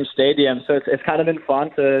at the same stadium, so it's kind of been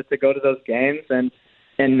fun to go to those games and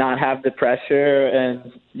not have the pressure,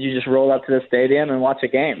 and you just roll up to the stadium and watch a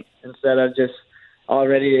game instead of just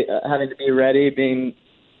already having to be ready, being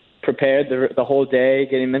prepared the whole day,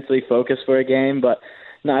 getting mentally focused for a game. But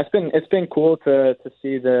no, it's been cool to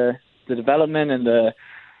see the development and the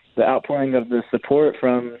outpouring of the support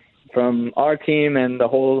from our team and the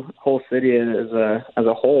whole city as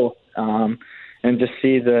a whole, and just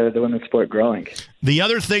see the women's sport growing. The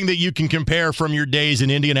other thing that you can compare from your days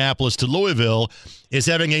in Indianapolis to Louisville is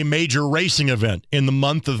having a major racing event in the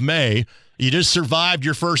month of May. You just survived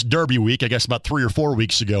your first Derby week, I guess about 3 or 4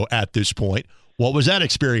 weeks ago at this point. What was that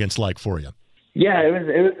experience like for you? Yeah,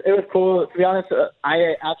 it was cool. To be honest,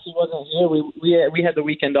 I actually wasn't here. We had the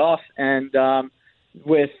weekend off, and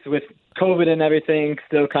with COVID and everything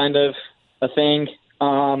still kind of a thing,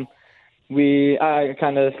 I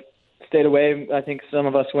kind of stayed away. I think some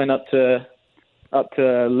of us went up to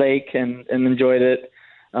Lake and enjoyed it.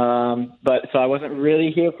 But so I wasn't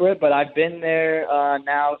really here for it, but I've been there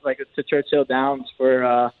now, like to Churchill Downs for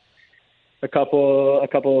a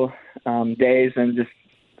couple days and just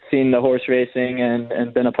seen the horse racing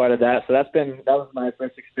and been a part of that. So that was my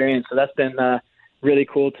first experience. So that's been really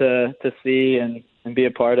cool to see and be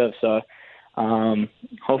a part of. So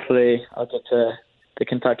hopefully I'll get to the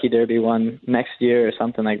Kentucky Derby one next year or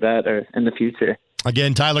something like that, or in the future.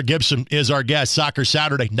 Again, Tyler Gibson is our guest. Soccer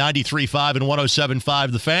Saturday, 93.5 and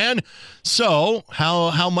 107.5 The Fan. So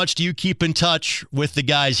how much do you keep in touch with the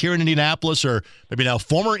guys here in Indianapolis, or maybe now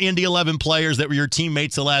former Indy 11 players that were your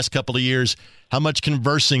teammates the last couple of years? How much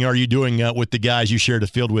conversing are you doing with the guys you shared a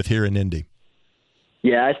field with here in Indy?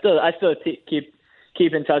 Yeah, I still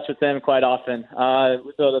keep in touch with them quite often.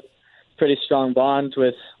 We built a pretty strong bond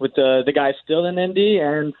with the guys still in Indy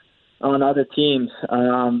and on other teams.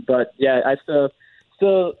 But yeah, I still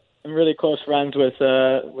am really close friends with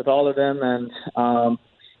all of them, and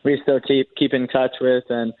we still keep in touch with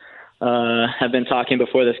and have been talking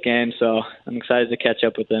before this game. So I'm excited to catch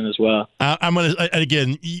up with them as well.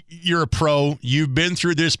 Again, you're a pro. You've been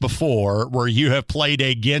through this before, where you have played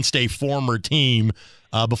against a former team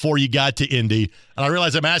before you got to Indy. And I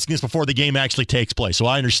realize I'm asking this before the game actually takes place, so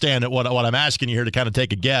I understand what I'm asking you here to kind of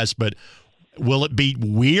take a guess, but will it be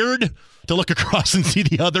weird to look across and see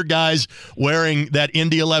the other guys wearing that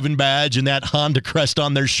Indy 11 badge and that Honda crest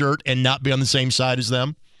on their shirt and not be on the same side as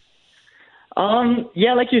them?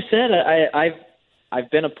 Yeah, like you said,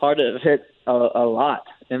 I've been a part of it a lot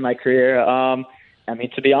in my career. I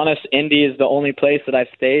mean, to be honest, Indy is the only place that I've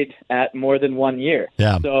stayed at more than 1 year.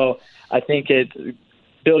 Yeah. So I think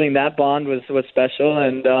building that bond was special,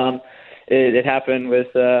 and it happened with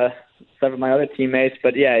some of my other teammates.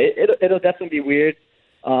 But yeah, it'll definitely be weird,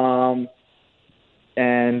 but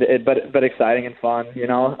exciting and fun.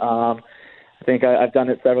 I think I've done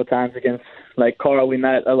it several times against like Carl. We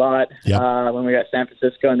met a lot when we were at San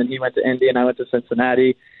Francisco, and then he went to Indy and I went to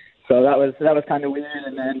Cincinnati. So that was kind of weird.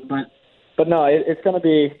 And then, but no, it's gonna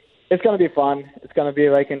be fun. It's gonna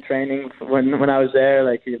be like in training when I was there.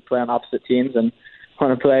 Like you play on opposite teams and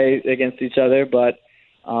want to play against each other, but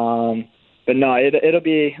no, it'll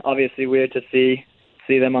be obviously weird to see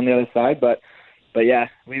them on the other side, but yeah,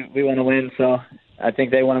 we want to win, so I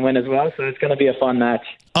think they want to win as well, so it's going to be a fun match.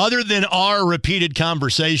 Other than our repeated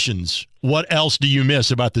conversations, what else do you miss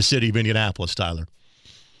about the city of Indianapolis, Tyler?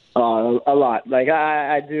 A lot. Like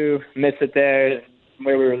I do miss it there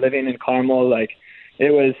where we were living in Carmel. Like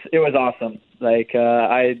it was awesome. Like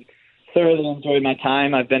I thoroughly enjoyed my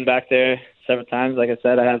time. I've been back there several times. Like I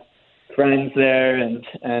said, I have friends there and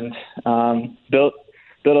built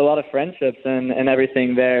a lot of friendships and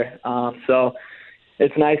everything there. So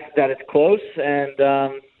it's nice that it's close, and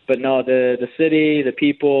but no, the city, the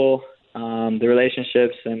people, the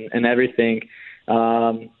relationships, and everything.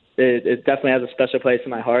 It definitely has a special place in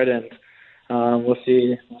my heart, and we'll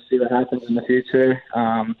see what happens in the future.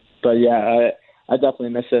 But yeah, I definitely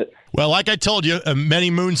miss it. Well, like I told you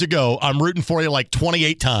many moons ago, I'm rooting for you like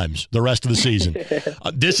 28 times the rest of the season.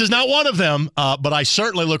 This is not one of them, but I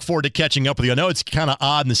certainly look forward to catching up with you. I know it's kind of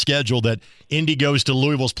odd in the schedule that Indy goes to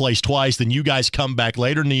Louisville's place twice, then you guys come back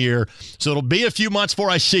later in the year. So it'll be a few months before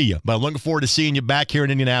I see you, but I'm looking forward to seeing you back here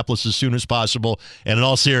in Indianapolis as soon as possible. And in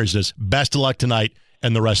all seriousness, best of luck tonight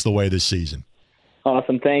and the rest of the way this season.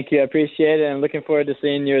 Awesome. Thank you. I appreciate it. And looking forward to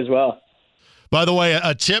seeing you as well. By the way,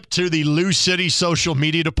 a tip to the Lou City social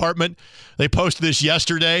media department. They posted this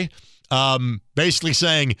yesterday, basically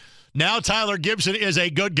saying, now Tyler Gibson is a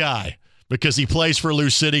good guy because he plays for Lou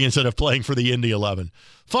City instead of playing for the Indy 11.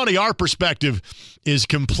 Funny, our perspective is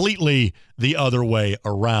completely the other way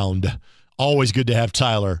around. Always good to have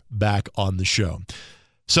Tyler back on the show.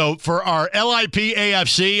 So for our LIP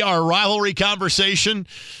AFC, our rivalry conversation,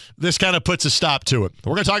 this kind of puts a stop to it.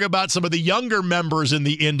 We're going to talk about some of the younger members in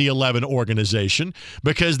the Indy 11 organization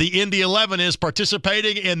because the Indy 11 is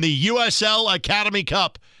participating in the USL Academy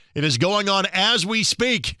Cup. It is going on as we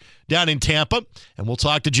speak down in Tampa, and we'll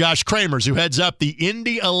talk to Josh Kramers, who heads up the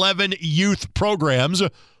Indy 11 youth programs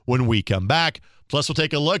when we come back. Plus, we'll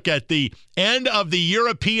take a look at the end of the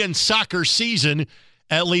European soccer season,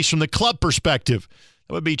 at least from the club perspective.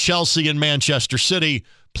 That would be Chelsea and Manchester City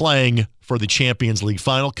playing for the Champions League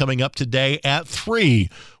final coming up today at 3.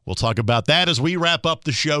 We'll talk about that as we wrap up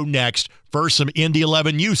the show next. First, some Indy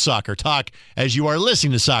 11 youth soccer talk as you are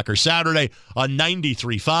listening to Soccer Saturday on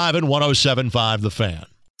 93.5 and 107.5 The Fan.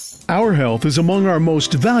 Our health is among our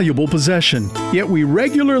most valuable possession, yet we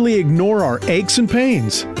regularly ignore our aches and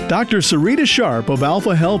pains. Dr. Sarita Sharp of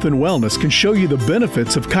Alpha Health and Wellness can show you the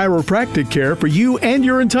benefits of chiropractic care for you and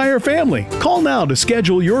your entire family. Call now to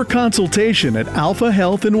schedule your consultation at Alpha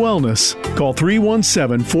Health and Wellness. Call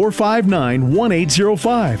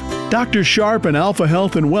 317-459-1805. Dr. Sharp and Alpha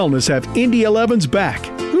Health and Wellness have Indy 11's back.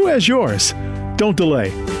 Who has yours? Don't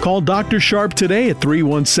delay. Call Dr. Sharp today at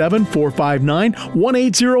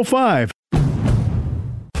 317-459-1805.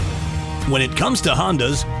 When it comes to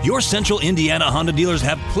Hondas, your Central Indiana Honda dealers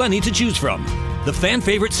have plenty to choose from. The fan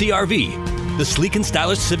favorite CR-V, the sleek and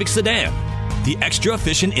stylish Civic Sedan, the extra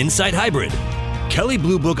efficient Insight Hybrid. Kelley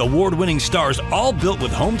Blue Book award-winning stars, all built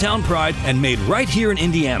with hometown pride and made right here in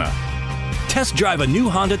Indiana. Test drive a new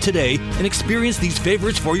Honda today and experience these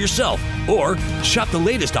favorites for yourself. Or shop the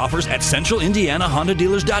latest offers at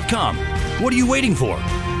CentralIndianaHondaDealers.com. What are you waiting for?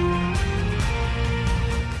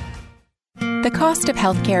 The cost of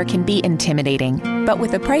healthcare can be intimidating, but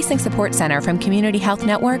with the Pricing Support Center from Community Health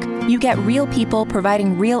Network, you get real people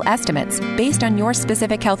providing real estimates based on your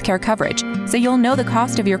specific healthcare coverage, so you'll know the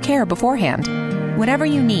cost of your care beforehand. Whatever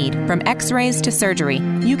you need, from x-rays to surgery,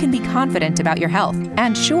 you can be confident about your health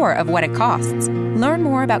and sure of what it costs. Learn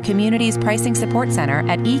more about Community's Pricing Support Center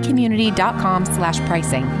at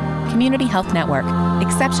ecommunity.com/pricing. Community Health Network.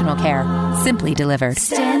 Exceptional care. Simply delivered.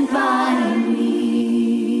 Stand by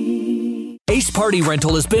me. Ace Party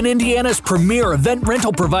Rental has been Indiana's premier event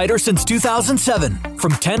rental provider since 2007.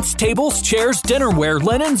 From tents, tables, chairs, dinnerware,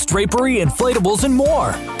 linens, drapery, inflatables, and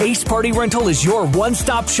more. Ace Party Rental is your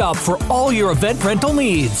one-stop shop for all your event rental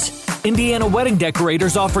needs. Indiana Wedding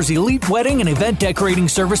Decorators offers elite wedding and event decorating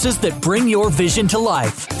services that bring your vision to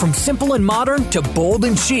life. From simple and modern to bold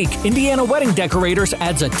and chic, Indiana Wedding Decorators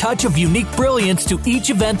adds a touch of unique brilliance to each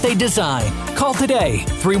event they design. Call today,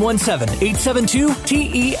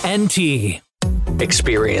 317-872-TENT.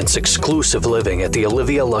 Experience exclusive living at the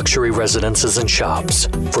Olivia Luxury Residences and Shops.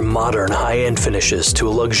 From modern high-end finishes to a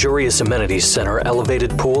luxurious amenities center,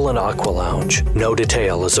 elevated pool, and aqua lounge, no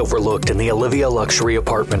detail is overlooked in the Olivia Luxury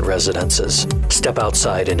Apartment Residences. Step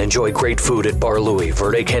outside and enjoy great food at Bar Louie,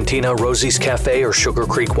 Verde Cantina, Rosie's Cafe, or Sugar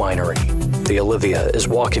Creek Winery. The Olivia is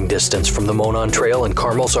walking distance from the Monon Trail and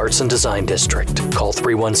Carmel's Arts and Design District. Call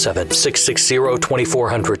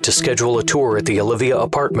 317-660-2400 to schedule a tour at the Olivia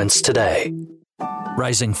Apartments today.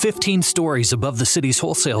 Rising 15 stories above the city's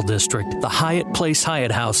wholesale district, the Hyatt Place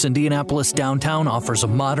Hyatt House Indianapolis downtown offers a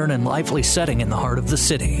modern and lively setting in the heart of the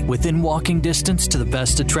city, within walking distance to the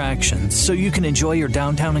best attractions, so you can enjoy your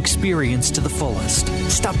downtown experience to the fullest.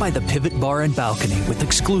 Stop by the Pivot Bar and Balcony with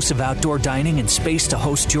exclusive outdoor dining and space to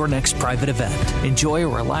host your next private event. Enjoy a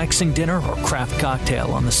relaxing dinner or craft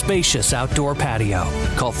cocktail on the spacious outdoor patio.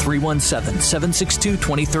 Call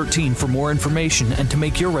 317-762-2013 for more information and to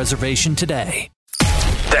make your reservation today.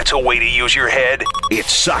 That's a way to use your head.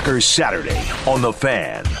 It's Soccer Saturday on The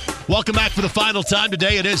Fan. Welcome back for the final time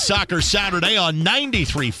today. It is Soccer Saturday on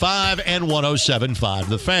 93.5 and 107.5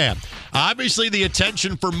 The Fan. Obviously, the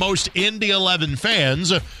attention for most Indy 11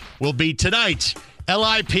 fans will be tonight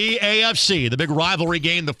LIP-AFC, the big rivalry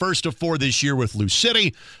game, the first of 4 this year with Lou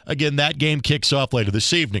City. Again, that game kicks off later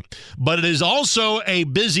this evening. But it is also a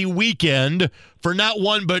busy weekend for not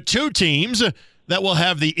one but 2 teams that will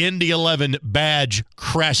have the Indy 11 badge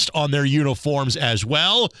crest on their uniforms as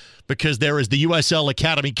well, because there is the USL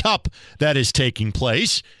Academy Cup that is taking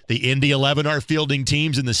place. The Indy 11 are fielding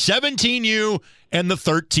teams in the 17U and the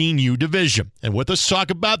 13U division. And with us to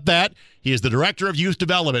talk about that, he is the Director of Youth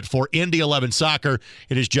Development for Indy 11 Soccer.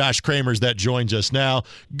 It is Josh Kramers that joins us now.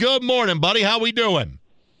 Good morning, buddy. How we doing?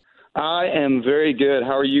 I am very good.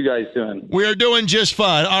 How are you guys doing? We are doing just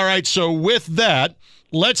fine. All right, so with that,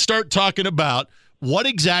 let's start talking about what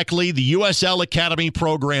exactly the USL Academy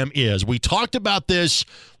program is. We talked about this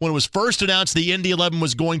when it was first announced the Indy 11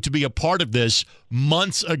 was going to be a part of this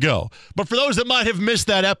months ago. But for those that might have missed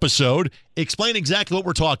that episode, explain exactly what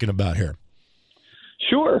we're talking about here.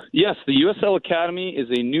 Sure. Yes, the USL Academy is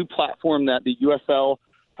a new platform that the USL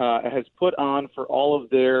has put on for all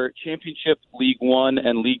of their Championship, League One,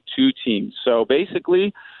 and League Two teams. So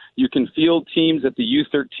basically, you can field teams at the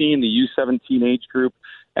U13, the U17 age group,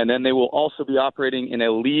 and then they will also be operating in a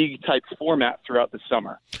league-type format throughout the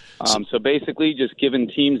summer. So basically just giving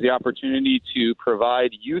teams the opportunity to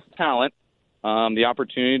provide youth talent the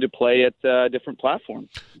opportunity to play at different platforms.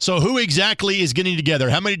 So who exactly is getting together?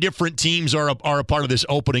 How many different teams are a part of this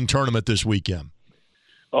opening tournament this weekend?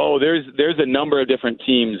 Oh, there's a number of different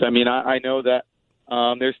teams. I mean, I know that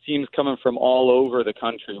there's teams coming from all over the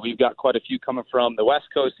country. We've got quite a few coming from the West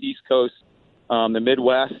Coast, East Coast, the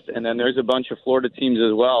Midwest, and then there's a bunch of Florida teams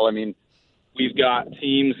as well. I mean, we've got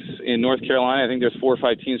teams in North Carolina. I think there's 4 or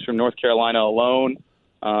 5 teams from North Carolina alone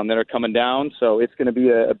that are coming down. So it's going to be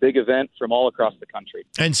a big event from all across the country.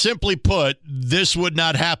 And simply put, this would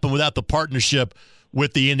not happen without the partnership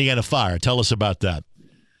with the Indiana Fire. Tell us about that.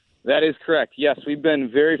 That is correct. Yes, we've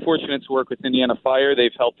been very fortunate to work with Indiana Fire.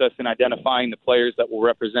 They've helped us in identifying the players that will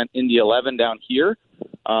represent Indy 11 down here.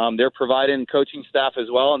 They're providing coaching staff as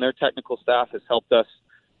well, and their technical staff has helped us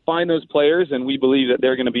find those players, and we believe that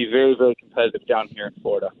they're going to be very, very competitive down here in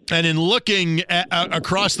Florida. And in looking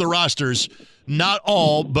across the rosters, not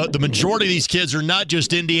all, but the majority of these kids are not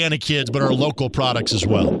just Indiana kids, but are local products as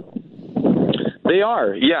well. They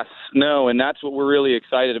are, yes. No, and that's what we're really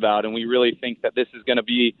excited about, and we really think that this is going to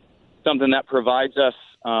be something that provides us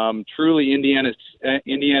truly Indiana's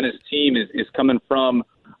team is coming from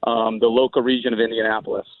the local region of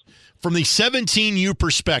Indianapolis. From the 17U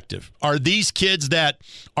perspective, are these kids that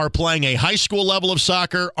are playing a high school level of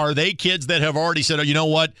soccer? Are they kids that have already said, oh, you know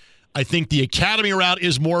what, I think the academy route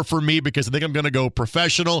is more for me because I think I'm going to go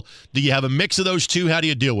professional? Do you have a mix of those two? How do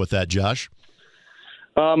you deal with that, Josh?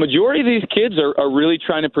 Majority of these kids are really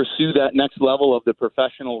trying to pursue that next level of the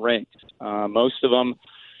professional ranks. Most of them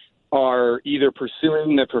are either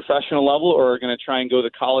pursuing the professional level or are going to try and go the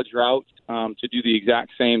college route to do the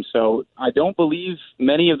exact same. So I don't believe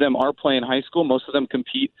many of them are playing high school. Most of them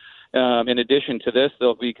compete. In addition to this,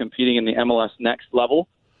 they'll be competing in the MLS Next level,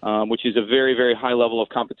 which is a very, very high level of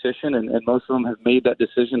competition. And most of them have made that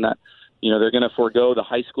decision that, they're going to forego the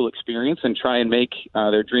high school experience and try and make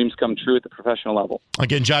their dreams come true at the professional level.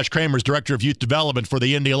 Again, Josh Kramers, Director of Youth Development for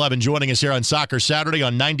the Indy 11, joining us here on Soccer Saturday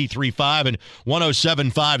on 93.5 and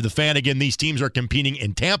 107.5 The Fan. Again, these teams are competing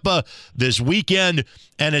in Tampa this weekend,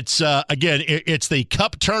 and it's, it's the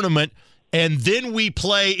Cup tournament, and then we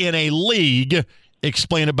play in a league.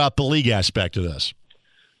 Explain about the league aspect of this.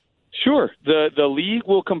 Sure. The league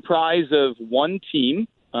will comprise of one team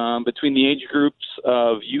between the age groups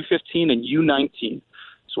of U15 and U19.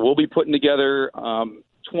 So we'll be putting together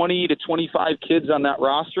 20 to 25 kids on that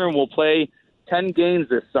roster, and we'll play 10 games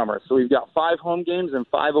this summer. So we've got 5 home games and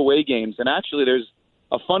 5 away games. And actually there's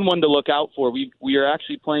a fun one to look out for. We are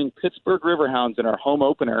actually playing Pittsburgh Riverhounds in our home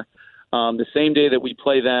opener the same day that we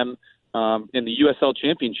play them in the USL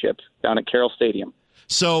Championship down at Carroll Stadium.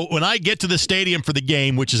 So when I get to the stadium for the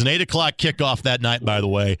game, which is an 8 o'clock kickoff that night, by the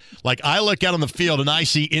way, I look out on the field and I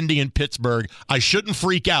see Indy and Pittsburgh, I shouldn't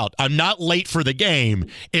freak out. I'm not late for the game.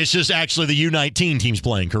 It's just actually the U19 team's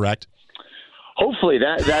playing, correct? Hopefully.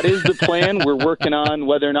 That is the plan. We're working on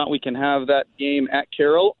whether or not we can have that game at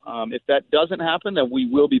Carroll. If that doesn't happen, then we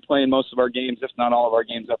will be playing most of our games, if not all of our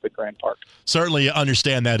games, up at Grand Park. Certainly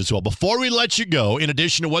understand that as well. Before we let you go, in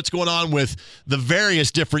addition to what's going on with the various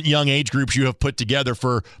different young age groups you have put together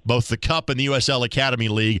for both the Cup and the USL Academy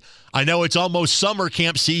League, I know it's almost summer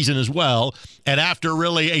camp season as well. And after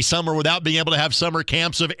really a summer without being able to have summer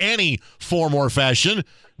camps of any form or fashion,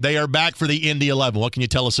 they are back for the Indy 11. What can you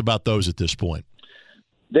tell us about those at this point?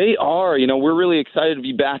 They are. We're really excited to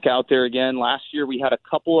be back out there again. Last year we had a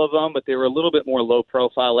couple of them, but they were a little bit more low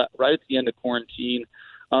profile right at the end of quarantine.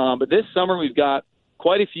 But this summer we've got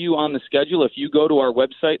quite a few on the schedule. If you go to our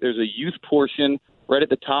website, there's a youth portion right at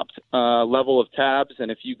the top level of tabs. And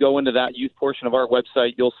if you go into that youth portion of our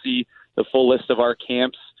website, you'll see the full list of our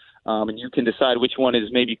camps. And you can decide which one is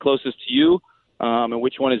maybe closest to you and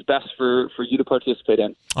which one is best for you to participate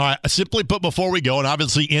in. All right. Simply put, before we go, and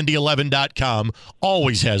obviously Indy11.com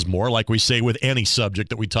always has more, like we say with any subject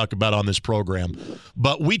that we talk about on this program.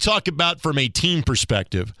 But we talk about from a team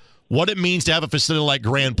perspective what it means to have a facility like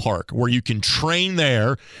Grand Park, where you can train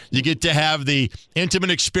there. You get to have the intimate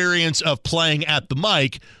experience of playing at the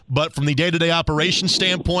mic, but from the day-to-day operations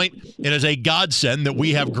standpoint, it is a godsend that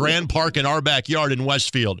we have Grand Park in our backyard in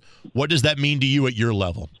Westfield. What does that mean to you at your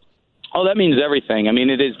level? Oh, that means everything. I mean,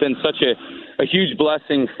 it has been such a huge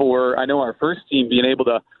blessing for, I know, our first team being able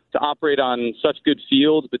to operate on such good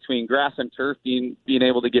fields between grass and turf, being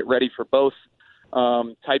able to get ready for both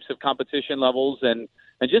types of competition levels, and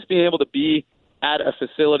just being able to be at a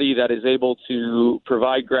facility that is able to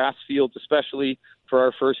provide grass fields, especially for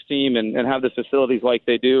our first team, and have the facilities like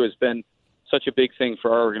they do has been such a big thing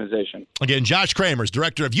for our organization. Again, Josh Kramers,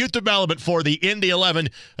 Director of Youth Development for the Indy 11.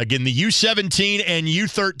 Again, the U17 and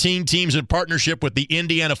U13 teams in partnership with the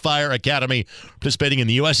Indiana Fire Academy participating in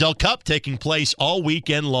the USL Cup, taking place all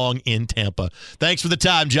weekend long in Tampa. Thanks for the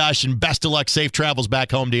time, Josh, and best of luck. Safe travels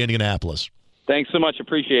back home to Indianapolis. Thanks so much.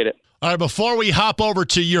 Appreciate it. All right, before we hop over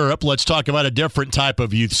to Europe, let's talk about a different type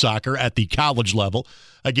of youth soccer at the college level.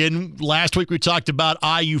 Again, last week we talked about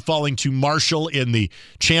IU falling to Marshall in the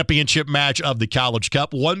championship match of the College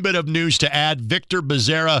Cup. One bit of news to add, Victor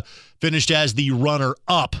Becerra finished as the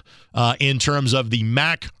runner-up in terms of the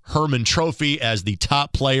Mac Hermann Trophy as the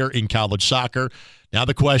top player in college soccer. Now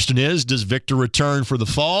the question is, does Victor return for the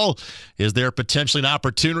fall? Is there potentially an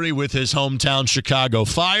opportunity with his hometown Chicago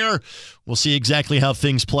Fire? We'll see exactly how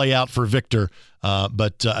things play out for Victor.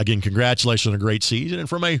 But again, congratulations on a great season. And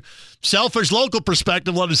from a selfish local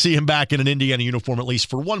perspective, love to see him back in an Indiana uniform at least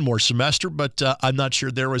for one more semester. But I'm not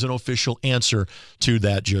sure there was an official answer to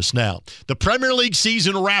that just now. The Premier League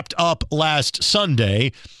season wrapped up last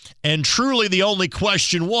Sunday. And truly the only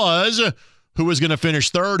question was, who was going to finish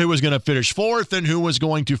third, who was going to finish fourth, and who was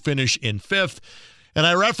going to finish in fifth. And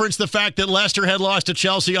I referenced the fact that Leicester had lost to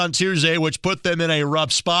Chelsea on Tuesday, which put them in a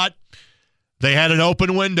rough spot. They had an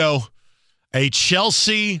open window. A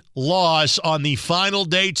Chelsea loss on the final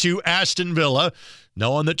day to Aston Villa,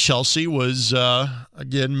 knowing that Chelsea was,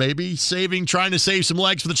 again, maybe trying to save some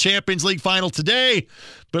legs for the Champions League final today.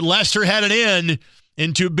 But Leicester had an in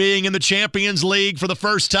into being in the Champions League for the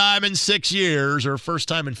first time in 6 years, or first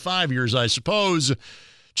time in 5 years, I suppose.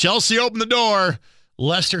 Chelsea opened the door.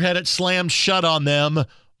 Leicester had it slammed shut on them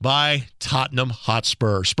by Tottenham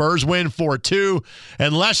Hotspur. Spurs win 4-2,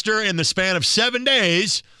 and Leicester, in the span of 7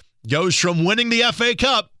 days, goes from winning the FA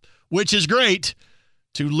Cup, which is great,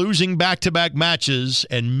 to losing back-to-back matches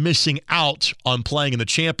and missing out on playing in the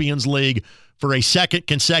Champions League for a second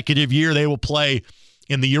consecutive year. They will play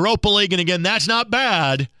in the Europa League, and again, that's not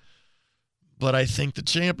bad. But I think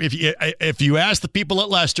if you ask the people at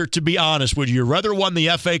Leicester, to be honest, would you rather won the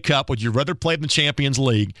FA Cup? Would you rather play in the Champions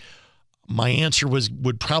League? My answer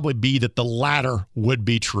would probably be that the latter would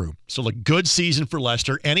be true. So a good season for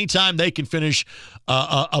Leicester. Anytime they can finish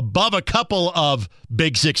above a couple of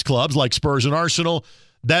Big Six clubs like Spurs and Arsenal,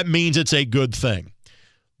 that means it's a good thing.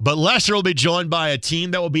 But Leicester will be joined by a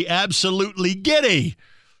team that will be absolutely giddy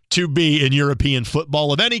to be in European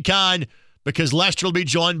football of any kind, because Leicester will be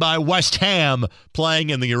joined by West Ham playing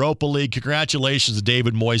in the Europa League. Congratulations to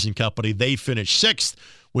David Moyes and company. They finished sixth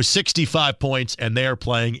with 65 points, and they're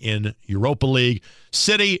playing in Europa League.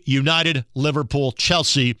 City, United, Liverpool,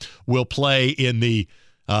 Chelsea will play in the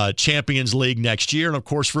Champions League next year. And, of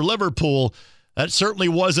course, for Liverpool, that certainly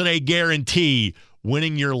wasn't a guarantee.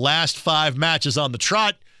 Winning your last 5 matches on the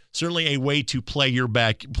trot, certainly a way to play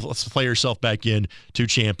yourself back in to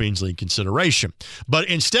Champions League consideration. But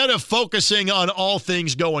instead of focusing on all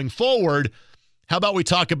things going forward, how about we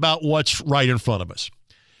talk about what's right in front of us?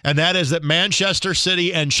 And that is that Manchester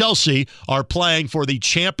City and Chelsea are playing for the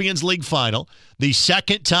Champions League final, the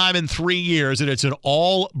second time in 3 years, and it's an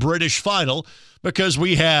all-British final, because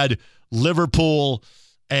we had Liverpool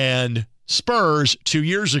and Spurs 2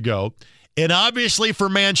 years ago. And obviously for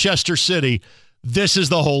Manchester City, this is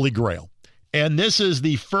the Holy Grail. And this is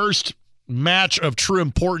the first match of true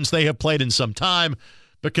importance they have played in some time,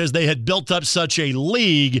 because they had built up such a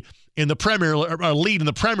lead in the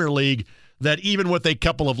Premier League that even with a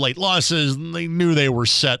couple of late losses, they knew they were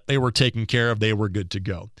set, they were taken care of, they were good to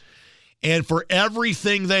go. And for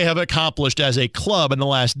everything they have accomplished as a club in the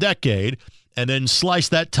last decade, and then slice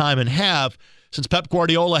that time in half since Pep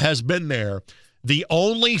Guardiola has been there, the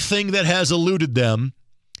only thing that has eluded them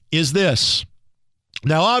is this: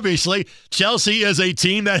 Now, obviously, Chelsea is a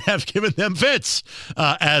team that have given them fits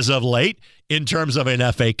as of late in terms of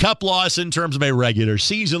an FA Cup loss, in terms of a regular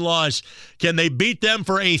season loss. Can they beat them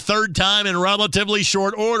for a third time in relatively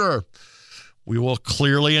short order? We will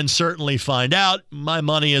clearly and certainly find out. My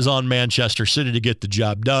money is on Manchester City to get the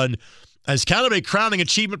job done as kind of a crowning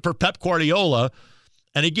achievement for Pep Guardiola.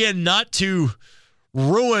 And again, not to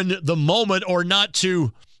ruin the moment or not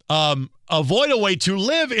to avoid a way to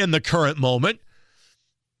live in the current moment.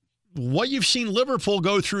 What you've seen Liverpool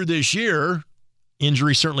go through this year,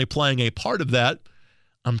 injury certainly playing a part of that.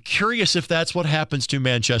 I'm curious if that's what happens to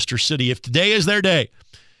Manchester City. If today is their day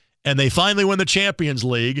and they finally win the Champions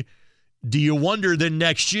League, do you wonder then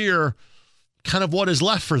next year kind of what is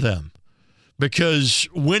left for them? Because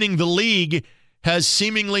winning the league has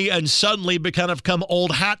seemingly and suddenly kind of come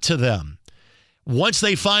old hat to them. Once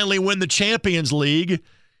they finally win the Champions League,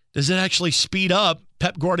 does it actually speed up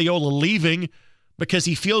Pep Guardiola leaving because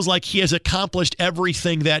he feels like he has accomplished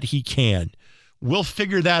everything that he can? We'll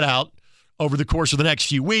figure that out over the course of the next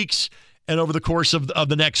few weeks and over the course of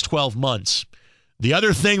the next 12 months. The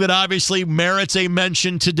other thing that obviously merits a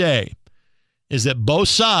mention today is that both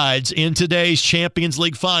sides in today's Champions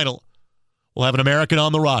League final will have an American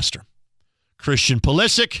on the roster. Christian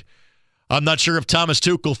Pulisic. I'm not sure if Thomas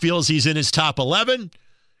Tuchel feels he's in his top 11.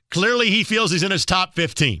 Clearly, he feels he's in his top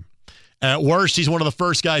 15. At worst, he's one of the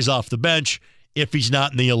first guys off the bench if he's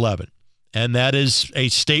not in the 11. And that is a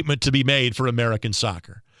statement to be made for American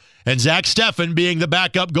soccer. And Zach Steffen being the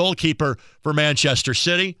backup goalkeeper for Manchester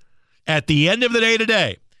City. At the end of the day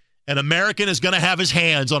today, an American is going to have his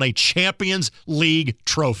hands on a Champions League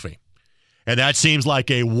trophy. And that seems like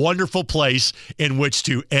a wonderful place in which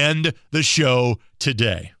to end the show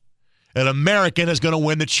today. An American is going to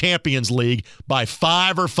win the Champions League by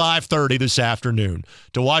 5 or 5:30 this afternoon.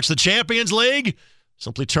 To watch the Champions League,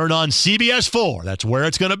 simply turn on CBS 4. That's where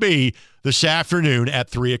it's going to be this afternoon at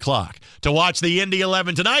 3 o'clock. To watch the Indy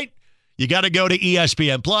 11 tonight, you got to go to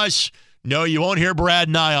ESPN+. No, you won't hear Brad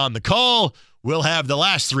and I on the call. We'll have the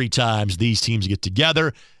last 3 times these teams get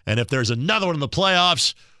together. And if there's another one in the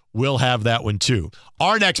playoffs, we'll have that one too.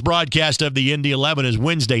 Our next broadcast of the Indy 11 is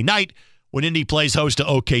Wednesday night when Indy plays host to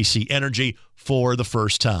OKC Energy for the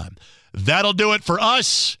first time. That'll do it for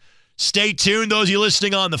us. Stay tuned, those of you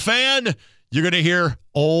listening on the Fan. You're going to hear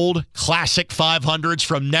old classic 500s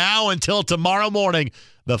from now until tomorrow morning.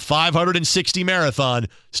 The 560 Marathon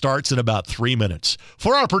starts in about 3 minutes.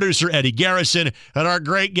 For our producer, Eddie Garrison, and our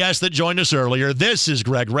great guest that joined us earlier, this is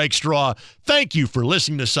Greg Rakestraw. Thank you for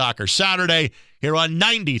listening to Soccer Saturday here on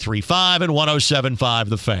 93.5 and 107.5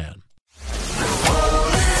 The Fan.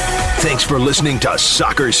 Thanks for listening to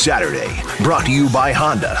Soccer Saturday, brought to you by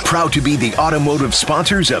Honda, proud to be the automotive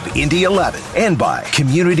sponsors of Indy 11, and by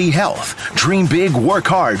Community Health. Dream big, work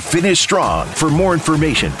hard, finish strong. For more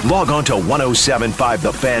information, log on to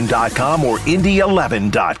 1075thefan.com or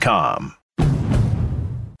Indy11.com.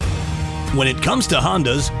 When it comes to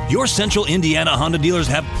Hondas, your Central Indiana Honda dealers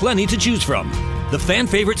have plenty to choose from. The fan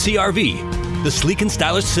favorite CR-V, the sleek and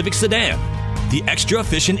stylish Civic Sedan, the extra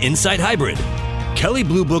efficient Insight Hybrid, Kelley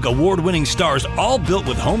Blue Book award-winning stars, all built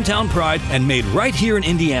with hometown pride and made right here in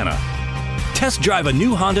Indiana. Test drive a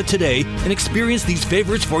new Honda today and experience these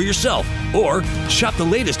favorites for yourself. Or shop the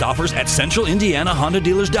latest offers at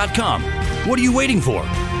CentralIndianaHondaDealers.com. What are you waiting for?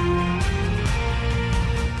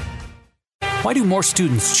 Why do more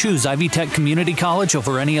students choose Ivy Tech Community College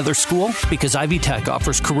over any other school? Because Ivy Tech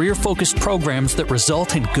offers career-focused programs that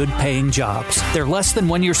result in good-paying jobs. Their less than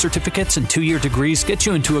 1-year certificates and 2-year degrees get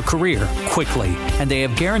you into a career quickly. And they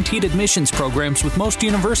have guaranteed admissions programs with most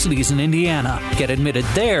universities in Indiana. Get admitted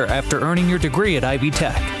there after earning your degree at Ivy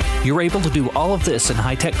Tech. You're able to do all of this in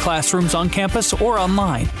high-tech classrooms on campus or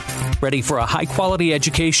online. Ready for a high-quality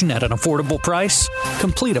education at an affordable price?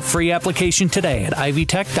 Complete a free application today at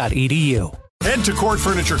ivytech.edu. Head to Court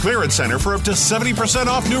Furniture Clearance Center for up to 70%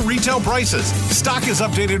 off new retail prices. Stock is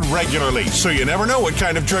updated regularly, so you never know what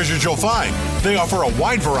kind of treasures you'll find. They offer a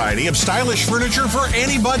wide variety of stylish furniture for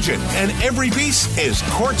any budget, and every piece is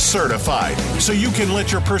Court certified, so you can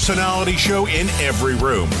let your personality show in every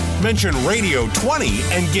room. Mention Radio 20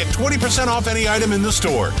 and get 20% off any item in the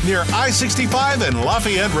store near I-65 and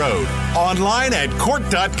Lafayette Road. Online at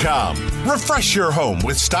Court.com. Refresh your home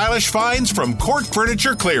with stylish finds from Court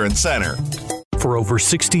Furniture Clearance Center. For over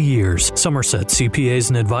 60 years, Somerset CPAs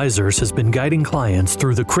and Advisors has been guiding clients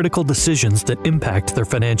through the critical decisions that impact their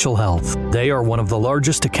financial health. They are one of the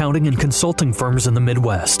largest accounting and consulting firms in the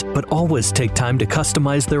Midwest, but always take time to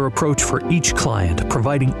customize their approach for each client,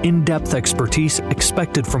 providing in-depth expertise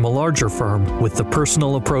expected from a larger firm with the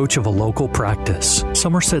personal approach of a local practice.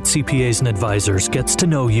 Somerset CPAs and Advisors gets to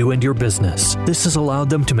know you and your business. This has allowed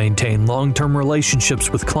them to maintain long-term relationships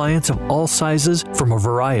with clients of all sizes from a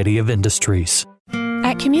variety of industries.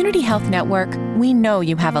 At Community Health Network, we know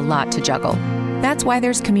you have a lot to juggle. That's why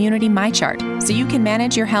there's Community MyChart, so you can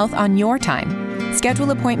manage your health on your time.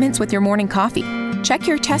 Schedule appointments with your morning coffee. Check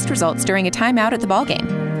your test results during a timeout at the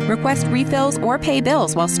ballgame. Request refills or pay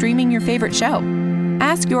bills while streaming your favorite show.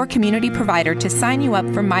 Ask your community provider to sign you up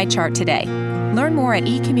for MyChart today. Learn more at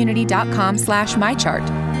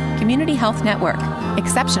ecommunity.com/MyChart. Community Health Network.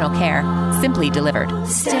 Exceptional care, simply delivered.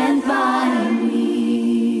 Stand by me.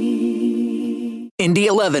 Indy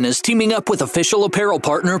 11 is teaming up with official apparel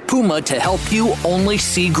partner Puma to help you only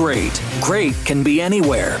see great. Great can be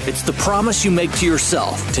anywhere. It's the promise you make to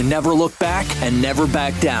yourself to never look back and never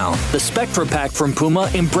back down. The Spectra Pack from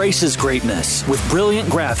Puma embraces greatness with brilliant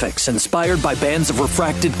graphics inspired by bands of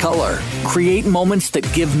refracted color. Create moments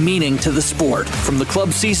that give meaning to the sport, from the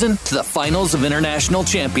club season to the finals of international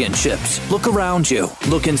championships. Look around you,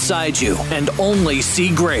 look inside you, and only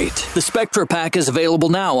see great. The Spectra Pack is available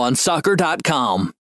now on soccer.com.